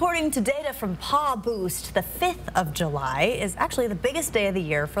 Well, according to data from Paw Boost, the 5th of July is actually the biggest day of the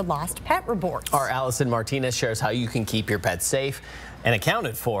year for lost pet reports. Our Allison Martinez shares how you can keep your pets safe and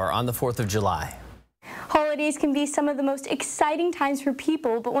accounted for on the 4th of July. Holidays can be some of the most exciting times for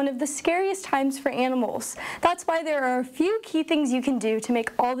people, but one of the scariest times for animals. That's why there are a few key things you can do to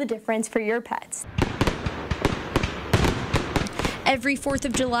make all the difference for your pets. Every 4th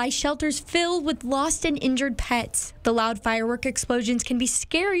of July, shelters fill with lost and injured pets. The loud firework explosions can be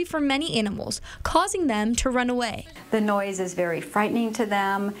scary for many animals, causing them to run away. The noise is very frightening to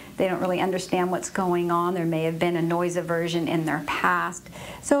them. They don't really understand what's going on. There may have been a noise aversion in their past.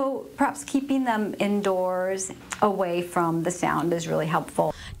 So perhaps keeping them indoors, away from the sound, is really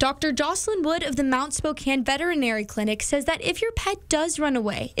helpful. Dr. Jocelyn Wood of the Mount Spokane Veterinary Clinic says that if your pet does run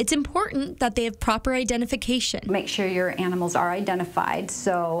away, it's important that they have proper identification. Make sure your animals are identified,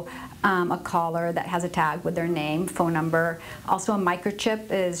 so a collar that has a tag with their name, phone number. Also a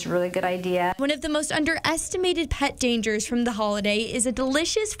microchip is a really good idea. One of the most underestimated pet dangers from the holiday is a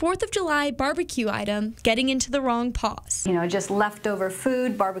delicious 4th of July barbecue item getting into the wrong paws. You know, just leftover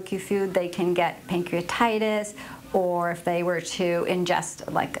food, barbecue food, they can get pancreatitis, or if they were to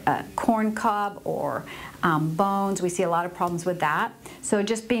ingest like a corn cob or bones, we see a lot of problems with that. So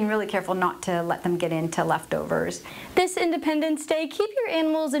just being really careful not to let them get into leftovers. This Independence Day, keep your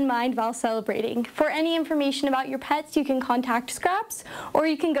animals in mind while celebrating. For any information about your pets, you can contact Scraps, or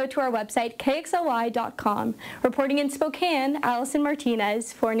you can go to our website, kxly.com. Reporting in Spokane, Allison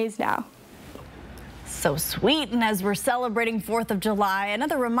Martinez, 4 News Now. So sweet. And as we're celebrating 4th of July,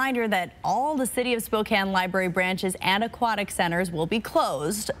 another reminder that all the City of Spokane library branches and aquatic centers will be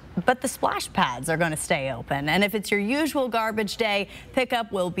closed, but the splash pads are going to stay open. And if it's your usual garbage day,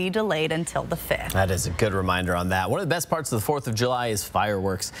 pickup will be delayed until the 5th. That is a good reminder on that. One of the best parts of the 4th of July is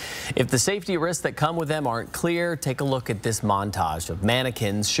fireworks. If the safety risks that come with them aren't clear, take a look at this montage of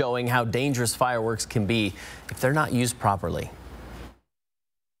mannequins showing how dangerous fireworks can be if they're not used properly.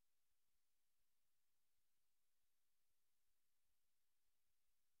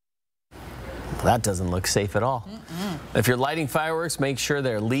 That doesn't look safe at all. If you're lighting fireworks, make sure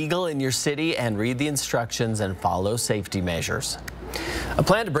they're legal in your city and read the instructions and follow safety measures. A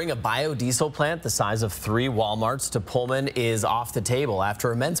plan to bring a biodiesel plant the size of 3 Walmarts to Pullman is off the table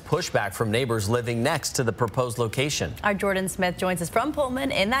after immense pushback from neighbors living next to the proposed location. Our Jordan Smith joins us from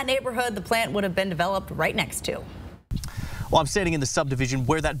Pullman. In that neighborhood, the plant would have been developed right next to. Well, I'm standing in the subdivision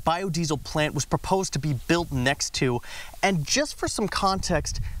where that biodiesel plant was proposed to be built next to. And just for some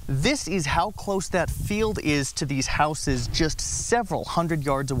context, this is how close that field is to these houses just several hundred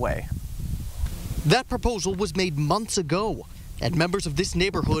yards away. That proposal was made months ago, and members of this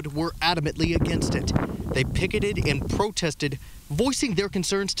neighborhood were adamantly against it. They picketed and protested, voicing their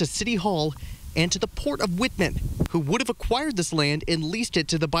concerns to City Hall and to the Port of Whitman, who would have acquired this land and leased it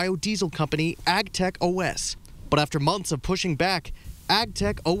to the biodiesel company AgTech OS. But after months of pushing back,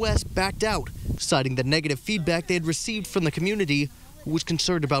 AgTech OS backed out, citing the negative feedback they had received from the community, who was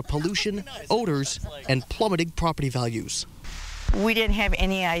concerned about pollution, odors, and plummeting property values. We didn't have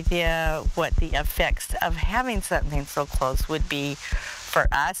any idea what the effects of having something so close would be for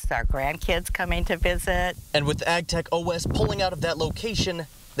us, our grandkids coming to visit. And with AgTech OS pulling out of that location,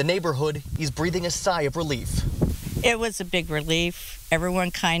 the neighborhood is breathing a sigh of relief. It was a big relief.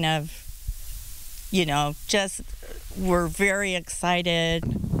 Everyone kind of, you know, just were very excited.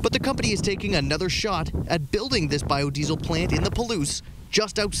 But the company is taking another shot at building this biodiesel plant in the Palouse,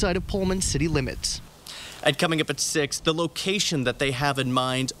 just outside of Pullman city limits. And coming up at 6, the location that they have in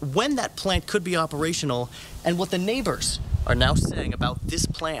mind, when that plant could be operational, and what the neighbors are now saying about this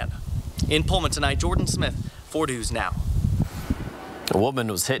plan. In Pullman tonight, Jordan Smith, 4 News Now. A woman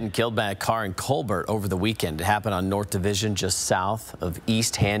was hit and killed by a car in Colbert over the weekend. It happened on North Division just south of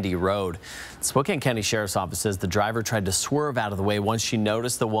East Handy Road. The Spokane County Sheriff's Office says the driver tried to swerve out of the way once she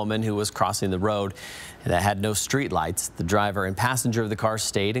noticed the woman who was crossing the road that had no street lights. The driver and passenger of the car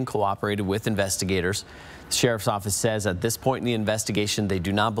stayed and cooperated with investigators. The Sheriff's Office says at this point in the investigation, they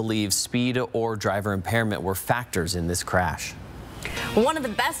do not believe speed or driver impairment were factors in this crash. One of the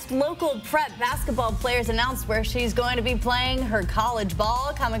best local prep basketball players announced where she's going to be playing her college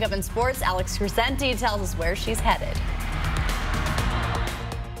ball. Coming up in sports, Alex Crescenti tells us where she's headed.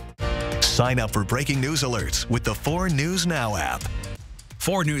 Sign up for breaking news alerts with the 4 News Now app.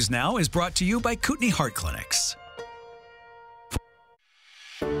 4 News Now is brought to you by Kootenai Heart Clinics.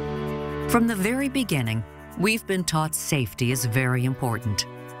 From the very beginning, we've been taught safety is very important.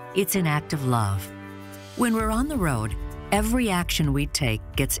 It's an act of love. When we're on the road, every action we take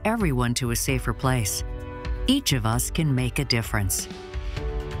gets everyone to a safer place. Each of us can make a difference.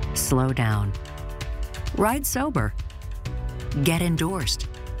 Slow down. Ride sober. Get endorsed.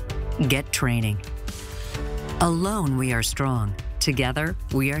 Get training. Alone we are strong. Together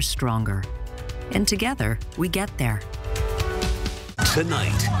we are stronger. And together we get there.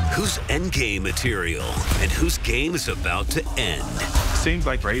 Tonight, whose endgame material and whose game is about to end? Seems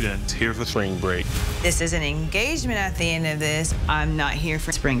like Braden's here for spring break. This is an engagement at the end of this. I'm not here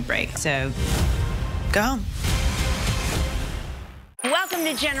for spring break, so go home.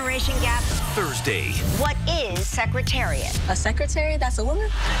 Welcome to Generation Gap. Thursday. What is Secretariat? A secretary? That's a woman?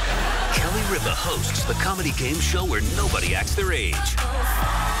 Kelly Ripa hosts the comedy game show where nobody acts their age.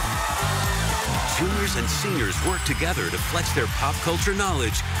 Juniors and seniors work together to flex their pop culture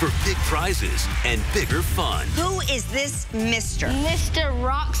knowledge for big prizes and bigger fun. Who is this Mr.? Mr.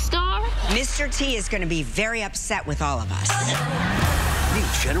 Rockstar? Mr. T is going to be very upset with all of us. New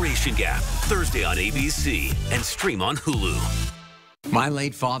Generation Gap, Thursday on ABC and stream on Hulu. My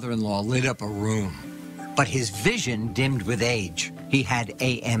late father-in-law lit up a room, but his vision dimmed with age. He had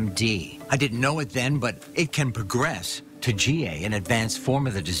AMD. I didn't know it then, but it can progress to GA, an advanced form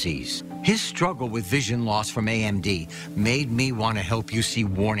of the disease. His struggle with vision loss from AMD made me want to help you see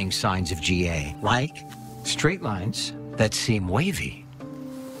warning signs of GA, like straight lines that seem wavy,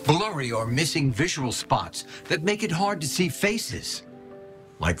 blurry or missing visual spots that make it hard to see faces,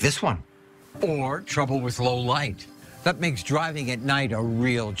 like this one, or trouble with low light that makes driving at night a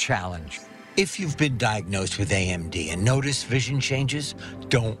real challenge. If you've been diagnosed with AMD and notice vision changes,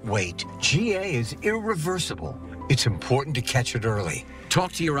 don't wait. GA is irreversible. It's important to catch it early.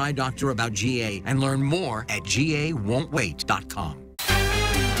 Talk to your eye doctor about GA and learn more at GAWon'tWait.com.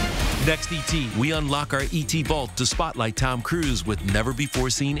 Next ET, we unlock our ET vault to spotlight Tom Cruise with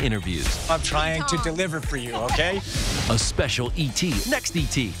never-before-seen interviews. I'm trying to deliver for you, okay? A special ET, next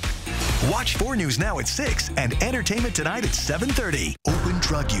ET. Watch 4 News Now at 6 and Entertainment Tonight at 7:30. Open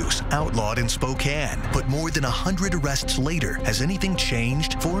drug use outlawed in Spokane. But more than 100 arrests later, has anything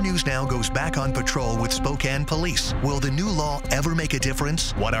changed? 4 News Now goes back on patrol with Spokane police. Will the new law ever make a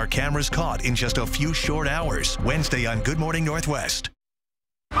difference? What our cameras caught in just a few short hours. Wednesday on Good Morning Northwest.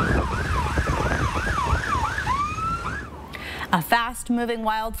 A fast-moving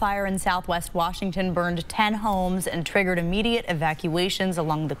wildfire in southwest Washington burned 10 homes and triggered immediate evacuations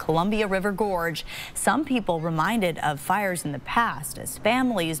along the Columbia River Gorge. Some people reminded of fires in the past as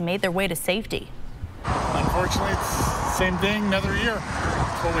families made their way to safety. Unfortunately, it's the same thing another year.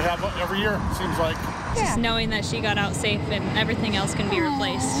 It's what we have every year, it seems like. Just knowing that she got out safe and everything else can be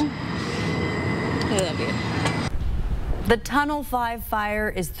replaced. I love you. The Tunnel 5 fire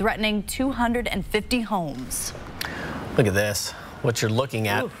is threatening 250 homes. Look at this. What you're looking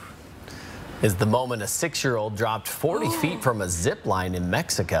at is the moment a 6-year-old dropped 40 feet from a zip line in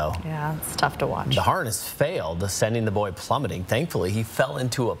Mexico. Yeah, it's tough to watch. The harness failed, sending the boy plummeting. Thankfully, he fell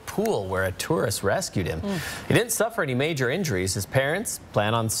into a pool where a tourist rescued him. He didn't suffer any major injuries. His parents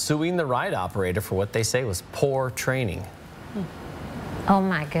plan on suing the ride operator for what they say was poor training. Oh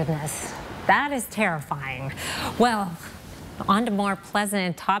my goodness, that is terrifying. Well, on to more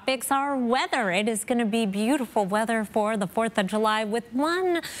pleasant topics. Our weather. It is going to be beautiful weather for the 4th of July with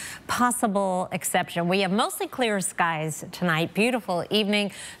one possible exception. We have mostly clear skies tonight. Beautiful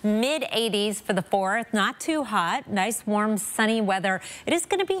evening. Mid-80s for the 4th. Not too hot. Nice, warm, sunny weather. It is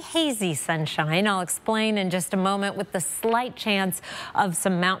going to be hazy sunshine. I'll explain in just a moment with the slight chance of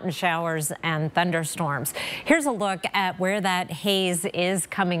some mountain showers and thunderstorms. Here's a look at where that haze is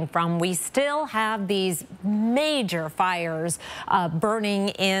coming from. We still have these major fires burning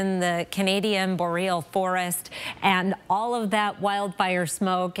in the Canadian boreal forest, and all of that wildfire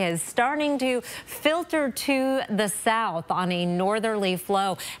smoke is starting to filter to the south on a northerly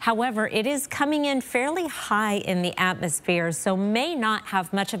flow. However, it is coming in fairly high in the atmosphere, so may not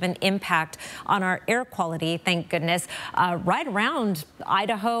have much of an impact on our air quality, thank goodness. Right around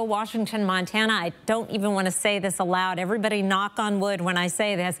Idaho, Washington, Montana, I don't even want to say this aloud. Everybody knock on wood when I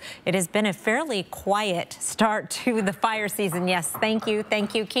say this. It has been a fairly quiet start to the fire season. Yes, thank you,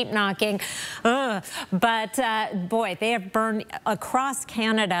 keep knocking. But boy, they have burned across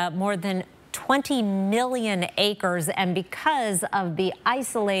Canada more than 20 million acres, and because of the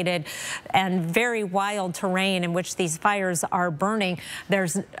isolated and very wild terrain in which these fires are burning,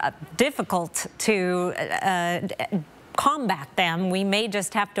 there's difficult to combat them. We may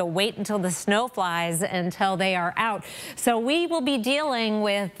just have to wait until the snow flies until they are out. So we will be dealing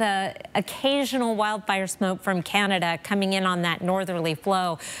with occasional wildfire smoke from Canada coming in on that northerly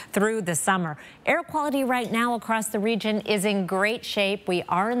flow through the summer. Air quality right now across the region is in great shape. We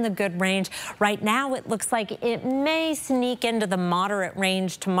are in the good range. Right now it looks like it may sneak into the moderate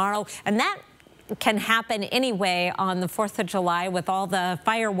range tomorrow, and that can happen anyway on the 4th of July with all the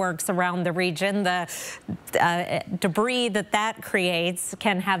fireworks around the region. The debris that creates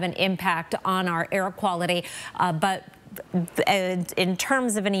can have an impact on our air quality, but in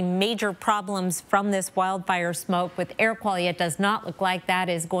terms of any major problems from this wildfire smoke with air quality, it does not look like that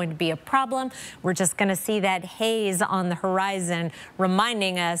is going to be a problem. We're just going to see that haze on the horizon,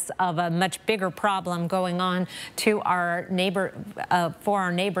 reminding us of a much bigger problem going on to our for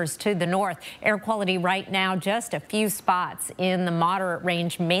our neighbors to the north. Air quality right now, just a few spots in the moderate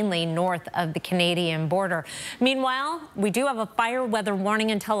range, mainly north of the Canadian border. Meanwhile, we do have a fire weather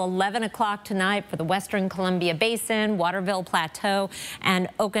warning until 11 o'clock tonight for the Western Columbia Basin, Waterville Plateau, and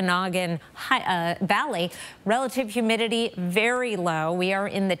Okanagan Valley. Relative humidity very low. We are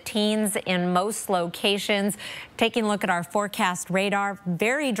in the teens in most locations. Taking a look at our forecast radar,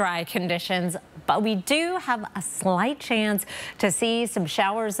 very dry conditions, but we do have a slight chance to see some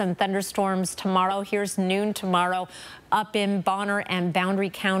showers and thunderstorms tomorrow. Here's noon tomorrow up in Bonner and Boundary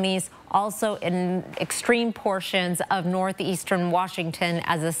counties, also in extreme portions of northeastern Washington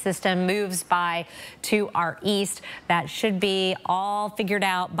as the system moves by to our east. That should be all figured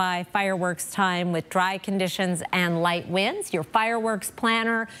out by fireworks time with dry conditions and light winds. Your fireworks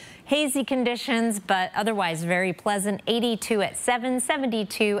planner, hazy conditions, but otherwise very pleasant. 82 at 7,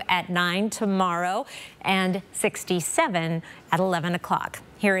 72 at 9 tomorrow, and 67 at 11 o'clock.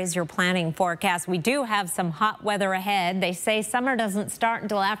 Here is your planning forecast. We do have some hot weather ahead. They say summer doesn't start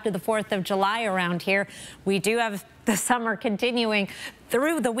until after the 4th of July around here. We do have the summer continuing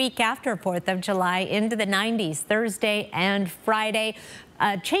through the week after 4th of July into the 90s Thursday and Friday.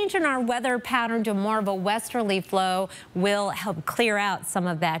 A change in our weather pattern to more of a westerly flow will help clear out some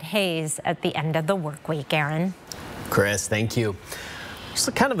of that haze at the end of the work week. Aaron. Chris, thank you. There's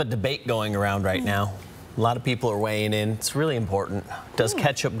kind of a debate going around right now. A lot of people are weighing in. It's really important. Does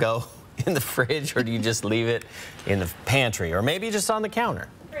ketchup go in the fridge, or do you just leave it in the pantry, or maybe just on the counter?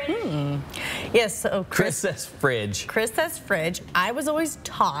 Yes, so Chris says fridge. Chris says fridge. I was always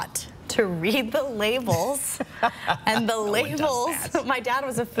taught to read the labels, and the labels, my dad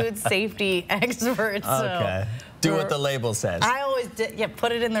was a food safety expert, so. Okay. Do what the label says. I always did, yeah,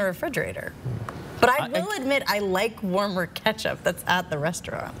 put it in the refrigerator. But I will admit, I like warmer ketchup that's at the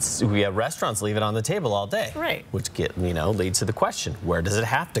restaurants. We have restaurants leave it on the table all day. Right. Which leads to the question, where does it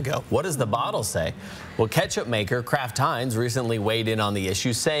have to go? What does the bottle say? Well, ketchup maker Kraft Heinz recently weighed in on the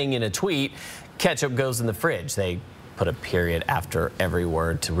issue, saying in a tweet, ketchup goes in the fridge. They put a period after every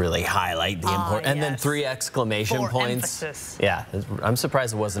word to really highlight the importance. And then 3 exclamation points. Emphasis. Yeah, I'm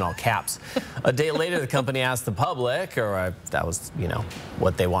surprised it wasn't all caps. A day later, the company asked the public, or that was,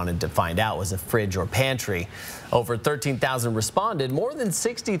 what they wanted to find out was a fridge or pantry. Over 13,000 responded. More than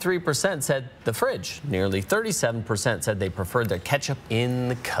 63% said the fridge. Nearly 37% said they preferred their ketchup in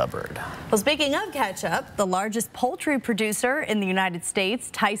the cupboard. Well, speaking of ketchup, the largest poultry producer in the United States,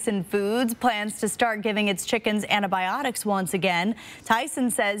 Tyson Foods, plans to start giving its chickens antibiotics once again.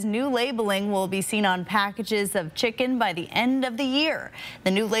 Tyson says new labeling will be seen on packages of chicken by the end of the year.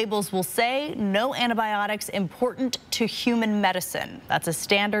 The new labels will say no antibiotics important to human medicine. That's a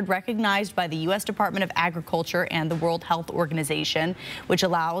standard recognized by the U.S. Department of Agriculture and the World Health Organization, which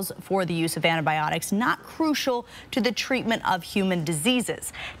allows for the use of antibiotics not crucial to the treatment of human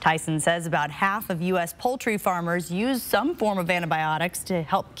diseases. Tyson says about half of U.S. poultry farmers use some form of antibiotics to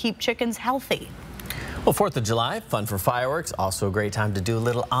help keep chickens healthy. Well, 4th of July, fun for fireworks. Also a great time to do a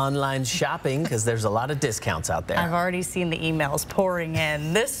little online shopping because there's a lot of discounts out there. I've already seen the emails pouring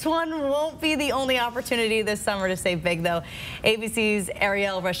in. This one won't be the only opportunity this summer to save big, though. ABC's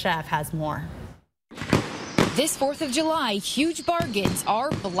Ariel Reshef has more. This 4th of July, huge bargains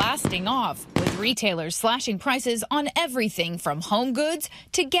are blasting off, with retailers slashing prices on everything from home goods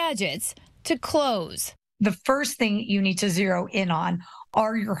to gadgets to clothes. The first thing you need to zero in on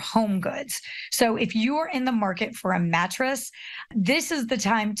are your home goods. So if you are in the market for a mattress, this is the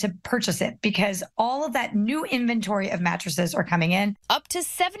time to purchase it because all of that new inventory of mattresses are coming in. Up to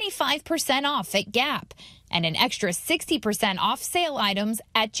 75% off at Gap and an extra 60% off sale items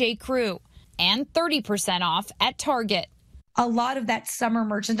at J.Crew. And 30% off at Target. A lot of that summer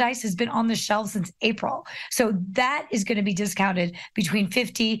merchandise has been on the shelves since April. So that is going to be discounted between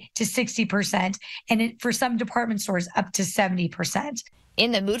 50 to 60%, and for some department stores up to 70%.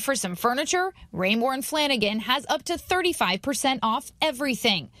 In the mood for some furniture, Raymore and Flanigan has up to 35% off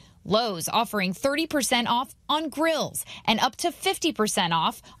everything. Lowe's offering 30% off on grills and up to 50%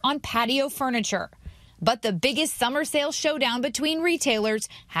 off on patio furniture. But the biggest summer sale showdown between retailers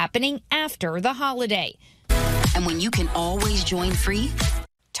happening after the holiday. And when you can always join free?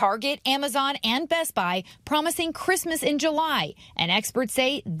 Target, Amazon, and Best Buy promising Christmas in July. And experts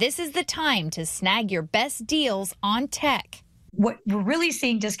say this is the time to snag your best deals on tech. What we're really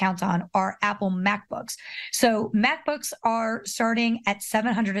seeing discounts on are Apple MacBooks. So MacBooks are starting at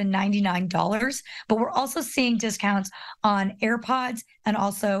 $799, but we're also seeing discounts on AirPods and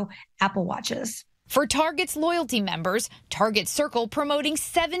also Apple Watches. For Target's loyalty members, Target Circle promoting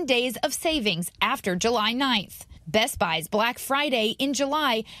 7 days of savings after July 9th. Best Buy's Black Friday in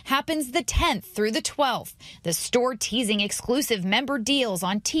July happens the 10th through the 12th. The store teasing exclusive member deals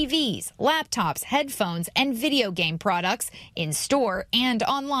on TVs, laptops, headphones, and video game products in store and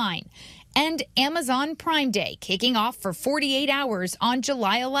online. And Amazon Prime Day kicking off for 48 hours on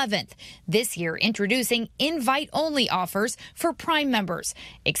July 11th. This year introducing invite-only offers for Prime members.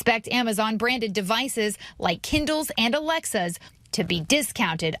 Expect Amazon-branded devices like Kindles and Alexas to be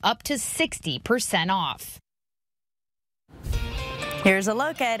discounted up to 60% off. Here's a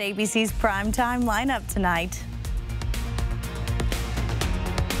look at ABC's primetime lineup tonight.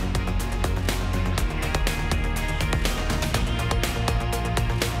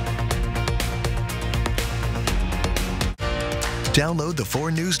 Download the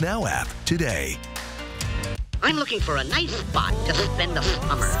 4 News Now app today. I'm looking for a nice spot to spend the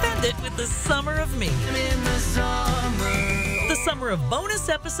summer. Spend it with the summer of me. In the summer. The summer of bonus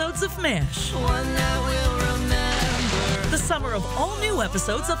episodes of MASH. One that we'll remember. The summer of all new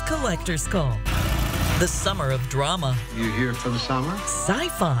episodes of Collector's Call. The summer of drama. You here for the summer?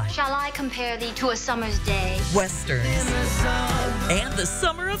 Sci-fi. Shall I compare thee to a summer's day? Westerns. And the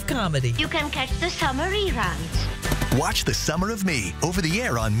summer of comedy. You can catch the summer reruns. Watch The Summer of Me over the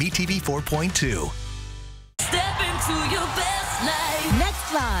air on MeTV 4.2. Step into your best life.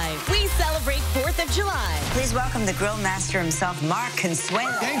 Next Live, we celebrate 4th of July. Please welcome the grill master himself, Mark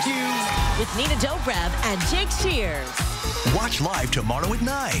Consuelo. Thank you. With Nina Dobrev and Jake Shears. Watch live tomorrow at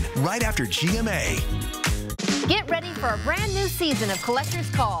 9, right after GMA. Get ready for a brand new season of Collector's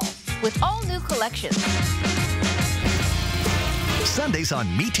Call with all new collections. Sundays on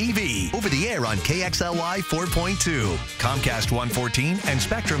MeTV, over the air on KXLY 4.2, Comcast 114, and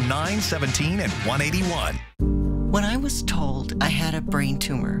Spectrum 9, 17, and 181. When I was told I had a brain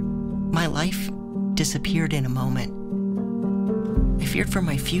tumor, my life disappeared in a moment. I feared for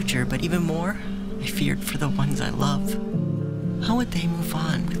my future, but even more, I feared for the ones I love. How would they move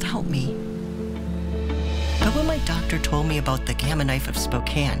on without me? But when my doctor told me about the Gamma Knife of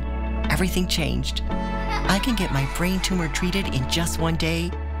Spokane, everything changed. I can get my brain tumor treated in just 1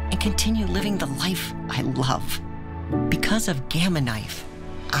 day and continue living the life I love. Because of Gamma Knife,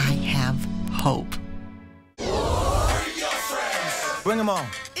 I have hope. Bring them on.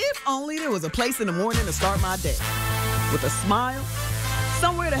 If only there was a place in the morning to start my day. With a smile,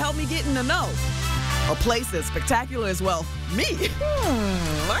 somewhere to help me get in the know. A place as spectacular as, well, me.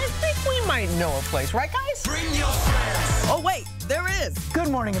 I think we might know a place, right, guys? Bring your friends. Oh, wait, there is. Good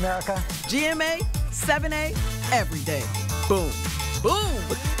morning, America. GMA, 7A, every day. Boom,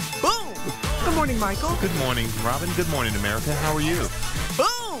 boom, boom. Good morning, Michael. Good morning, Robin. Good morning, America. How are you?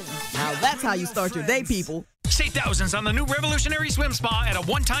 Boom. Now that's how you start your day, people. Save thousands on the new revolutionary swim spa at a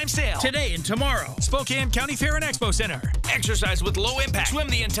one-time sale. Today and tomorrow. Spokane County Fair and Expo Center. Exercise with low impact. Swim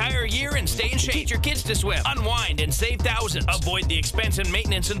the entire year and stay in shape. Teach your kids to swim. Unwind and save thousands. Avoid the expense and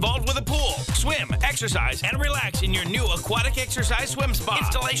maintenance involved with a pool. Swim, exercise, and relax in your new aquatic exercise swim spa.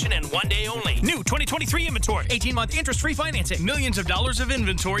 Installation in 1 day only. New 2023 inventory. 18-month interest-free financing. Millions of dollars of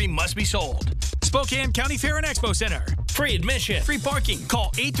inventory must be sold. Spokane County Fair and Expo Center. Free admission. Free parking.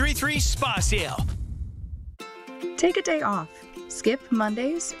 Call 833-SPA-SALE. Take a day off, skip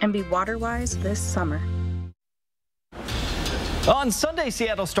Mondays, and be water-wise this summer. On Sunday,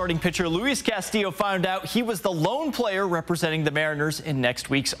 Seattle starting pitcher Luis Castillo found out he was the lone player representing the Mariners in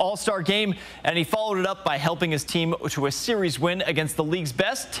next week's All-Star game, and he followed it up by helping his team to a series win against the league's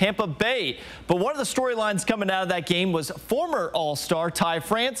best, Tampa Bay. But one of the storylines coming out of that game was former All-Star Ty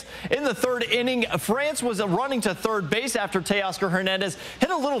France. In the third inning, France was running to third base after Teoscar Hernandez hit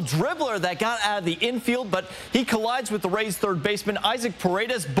a little dribbler that got out of the infield, but he collides with the Rays third baseman Isaac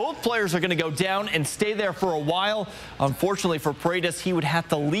Paredes. Both players are going to go down and stay there for a while. Unfortunately for Paredes, he would have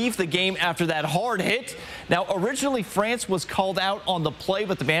to leave the game after that hard hit. Now, originally, France was called out on the play,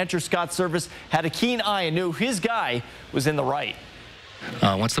 but the manager, Scott Service, had a keen eye and knew his guy was in the right.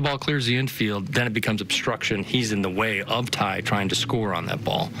 Once the ball clears the infield, then it becomes obstruction. He's in the way of Ty trying to score on that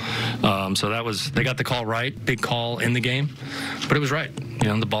ball. So that was, they got the call right, big call in the game, but it was right. You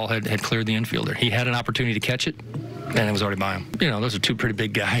know, the ball had cleared the infielder. He had an opportunity to catch it, and it was already by him. You know, those are two pretty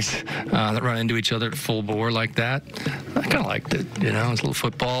big guys that run into each other at full bore like that. I kind of liked it, you know, it's a little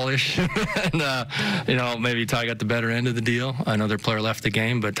football-ish. And, you know, maybe Ty got the better end of the deal. Another player left the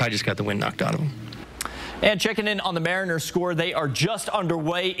game, but Ty just got the wind knocked out of him. And checking in on the Mariners score, they are just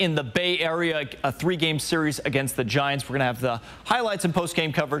underway in the Bay Area, a 3-game series against the Giants. We're going to have the highlights and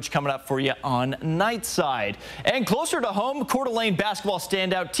post-game coverage coming up for you on Nightside. And closer to home, Coeur d'Alene basketball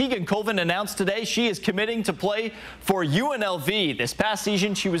standout Tegan Colvin announced today she is committing to play for UNLV. This past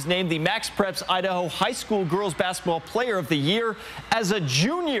season, she was named the Max Preps Idaho High School Girls Basketball Player of the Year as a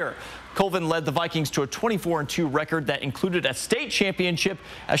junior. Colvin led the Vikings to a 24-2 record that included a state championship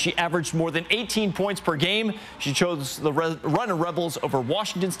as she averaged more than 18 points per game. She chose the Runnin' Rebels over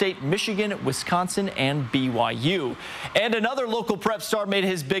Washington State, Michigan, Wisconsin, and BYU. And another local prep star made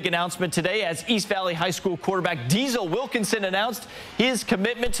his big announcement today as East Valley High School quarterback Diesel Wilkinson announced his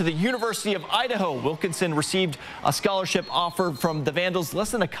commitment to the University of Idaho. Wilkinson received a scholarship offer from the Vandals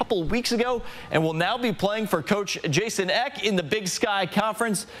less than a couple weeks ago and will now be playing for Coach Jason Eck in the Big Sky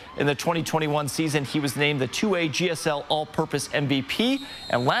Conference. In the 2021 season, he was named the 2A GSL All-Purpose MVP,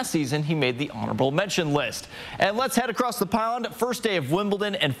 and last season he made the honorable mention list. And let's head across the pond. First day of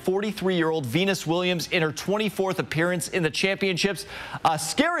Wimbledon, and 43-year-old Venus Williams in her 24th appearance in the championships. A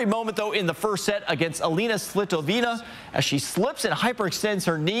scary moment, though, in the first set against Alina Slitovina. As she slips and hyperextends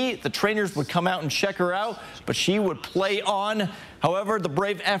her knee, the trainers would come out and check her out, but she would play on. However, the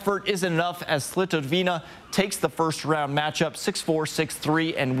brave effort isn't enough as Slitovina takes the first round matchup 6-4,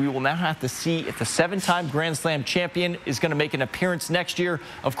 6-3, and we will now have to see if the 7-time Grand Slam champion is going to make an appearance next year.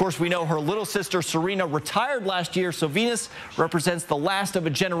 Of course, we know her little sister Serena retired last year, so Venus represents the last of a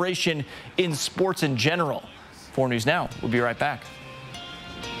generation in sports in general. 4 News Now. We'll be right back.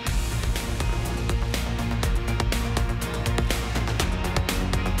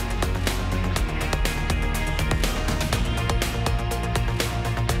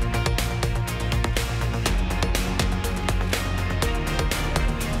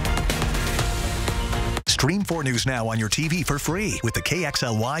 Stream 4 News Now on your TV for free with the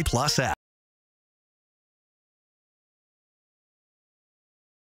KXLY Plus app.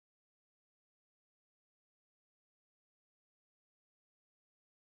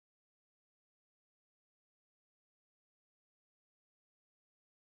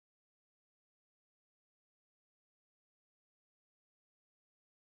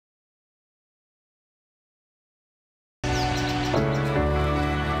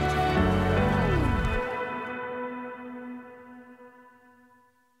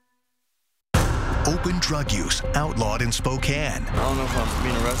 Open drug use outlawed in Spokane. I don't know if I'm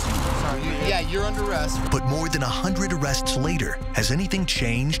being arrested. Sorry. Yeah, you're under arrest. But more than 100 arrests later, has anything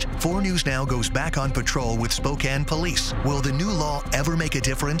changed? 4 News Now goes back on patrol with Spokane police. Will the new law ever make a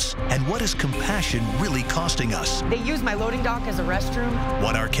difference? And what is compassion really costing us? They use my loading dock as a restroom.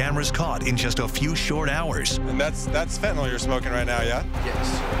 What our cameras caught in just a few short hours. And that's fentanyl you're smoking right now, yeah?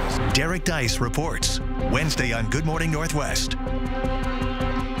 Yes. Derek Dice reports. Wednesday on Good Morning Northwest.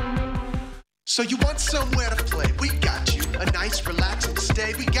 So you want somewhere to play? We got you. A nice relaxing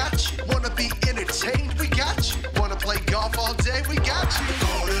stay? We got you. Wanna be entertained? We got you. Wanna play golf all day? We got you.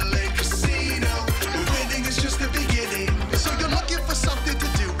 Coeur d'Alene Casino. Winning is just the beginning. So you're looking for something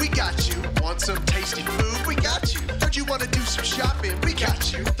to do? We got you. Want some tasty food? We got you. Heard you wanna do some shopping? We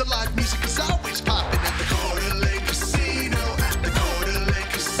got you. The live music is always popping at the Coeur d'Alene Casino. At the Coeur d'Alene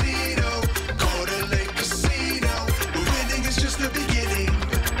Casino. Coeur d'Alene Casino. Winning is just the beginning.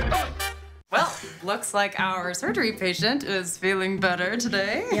 Well, looks like our surgery patient is feeling better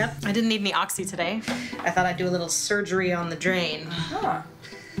today. Yep, I didn't need any oxy today. I thought I'd do a little surgery on the drain. Huh.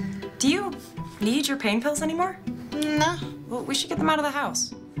 Do you need your pain pills anymore? No. Well, we should get them out of the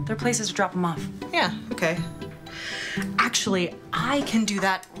house. There are places to drop them off. Yeah, okay. Actually, I can do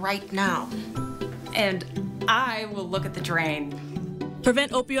that right now. And I will look at the drain.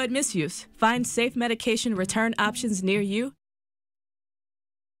 Prevent opioid misuse. Find safe medication return options near you.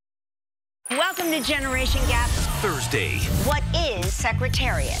 Welcome to Generation Gap. Thursday. What is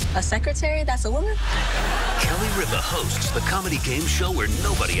Secretariat? A secretary? That's a woman? Kelly Ripa hosts the comedy game show where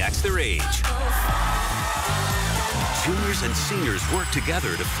nobody acts their age. Juniors and seniors work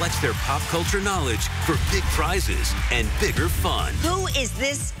together to flex their pop culture knowledge for big prizes and bigger fun. Who is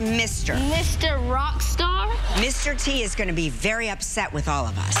this Mr.? Mr. Rockstar? Mr. T is going to be very upset with all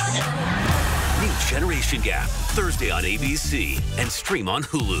of us. Meet Generation Gap, Thursday on ABC and stream on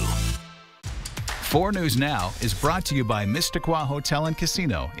Hulu. 4 News Now is brought to you by Mistaqua Hotel and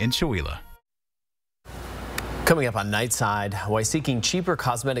Casino in Chewelah. Coming up on Nightside, why seeking cheaper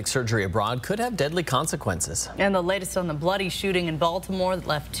cosmetic surgery abroad could have deadly consequences. And the latest on the bloody shooting in Baltimore that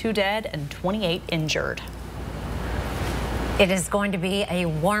left 2 dead and 28 injured. It is going to be a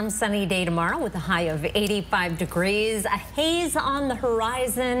warm, sunny day tomorrow with a high of 85 degrees. A haze on the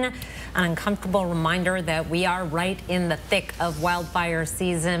horizon. An uncomfortable reminder that we are right in the thick of wildfire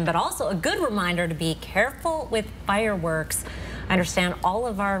season, but also a good reminder to be careful with fireworks. I understand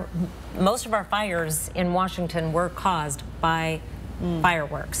most of our fires in Washington were caused by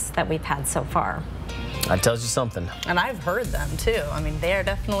fireworks that we've had so far. That tells you something. And I've heard them too. I mean, they're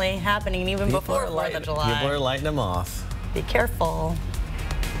definitely happening even before 4th of July. People are lighting them off. Be careful.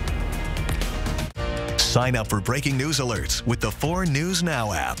 Sign up for breaking news alerts with the 4 News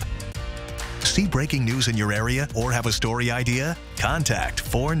Now app. See breaking news in your area or have a story idea? Contact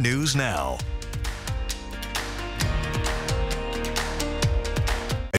 4 News Now.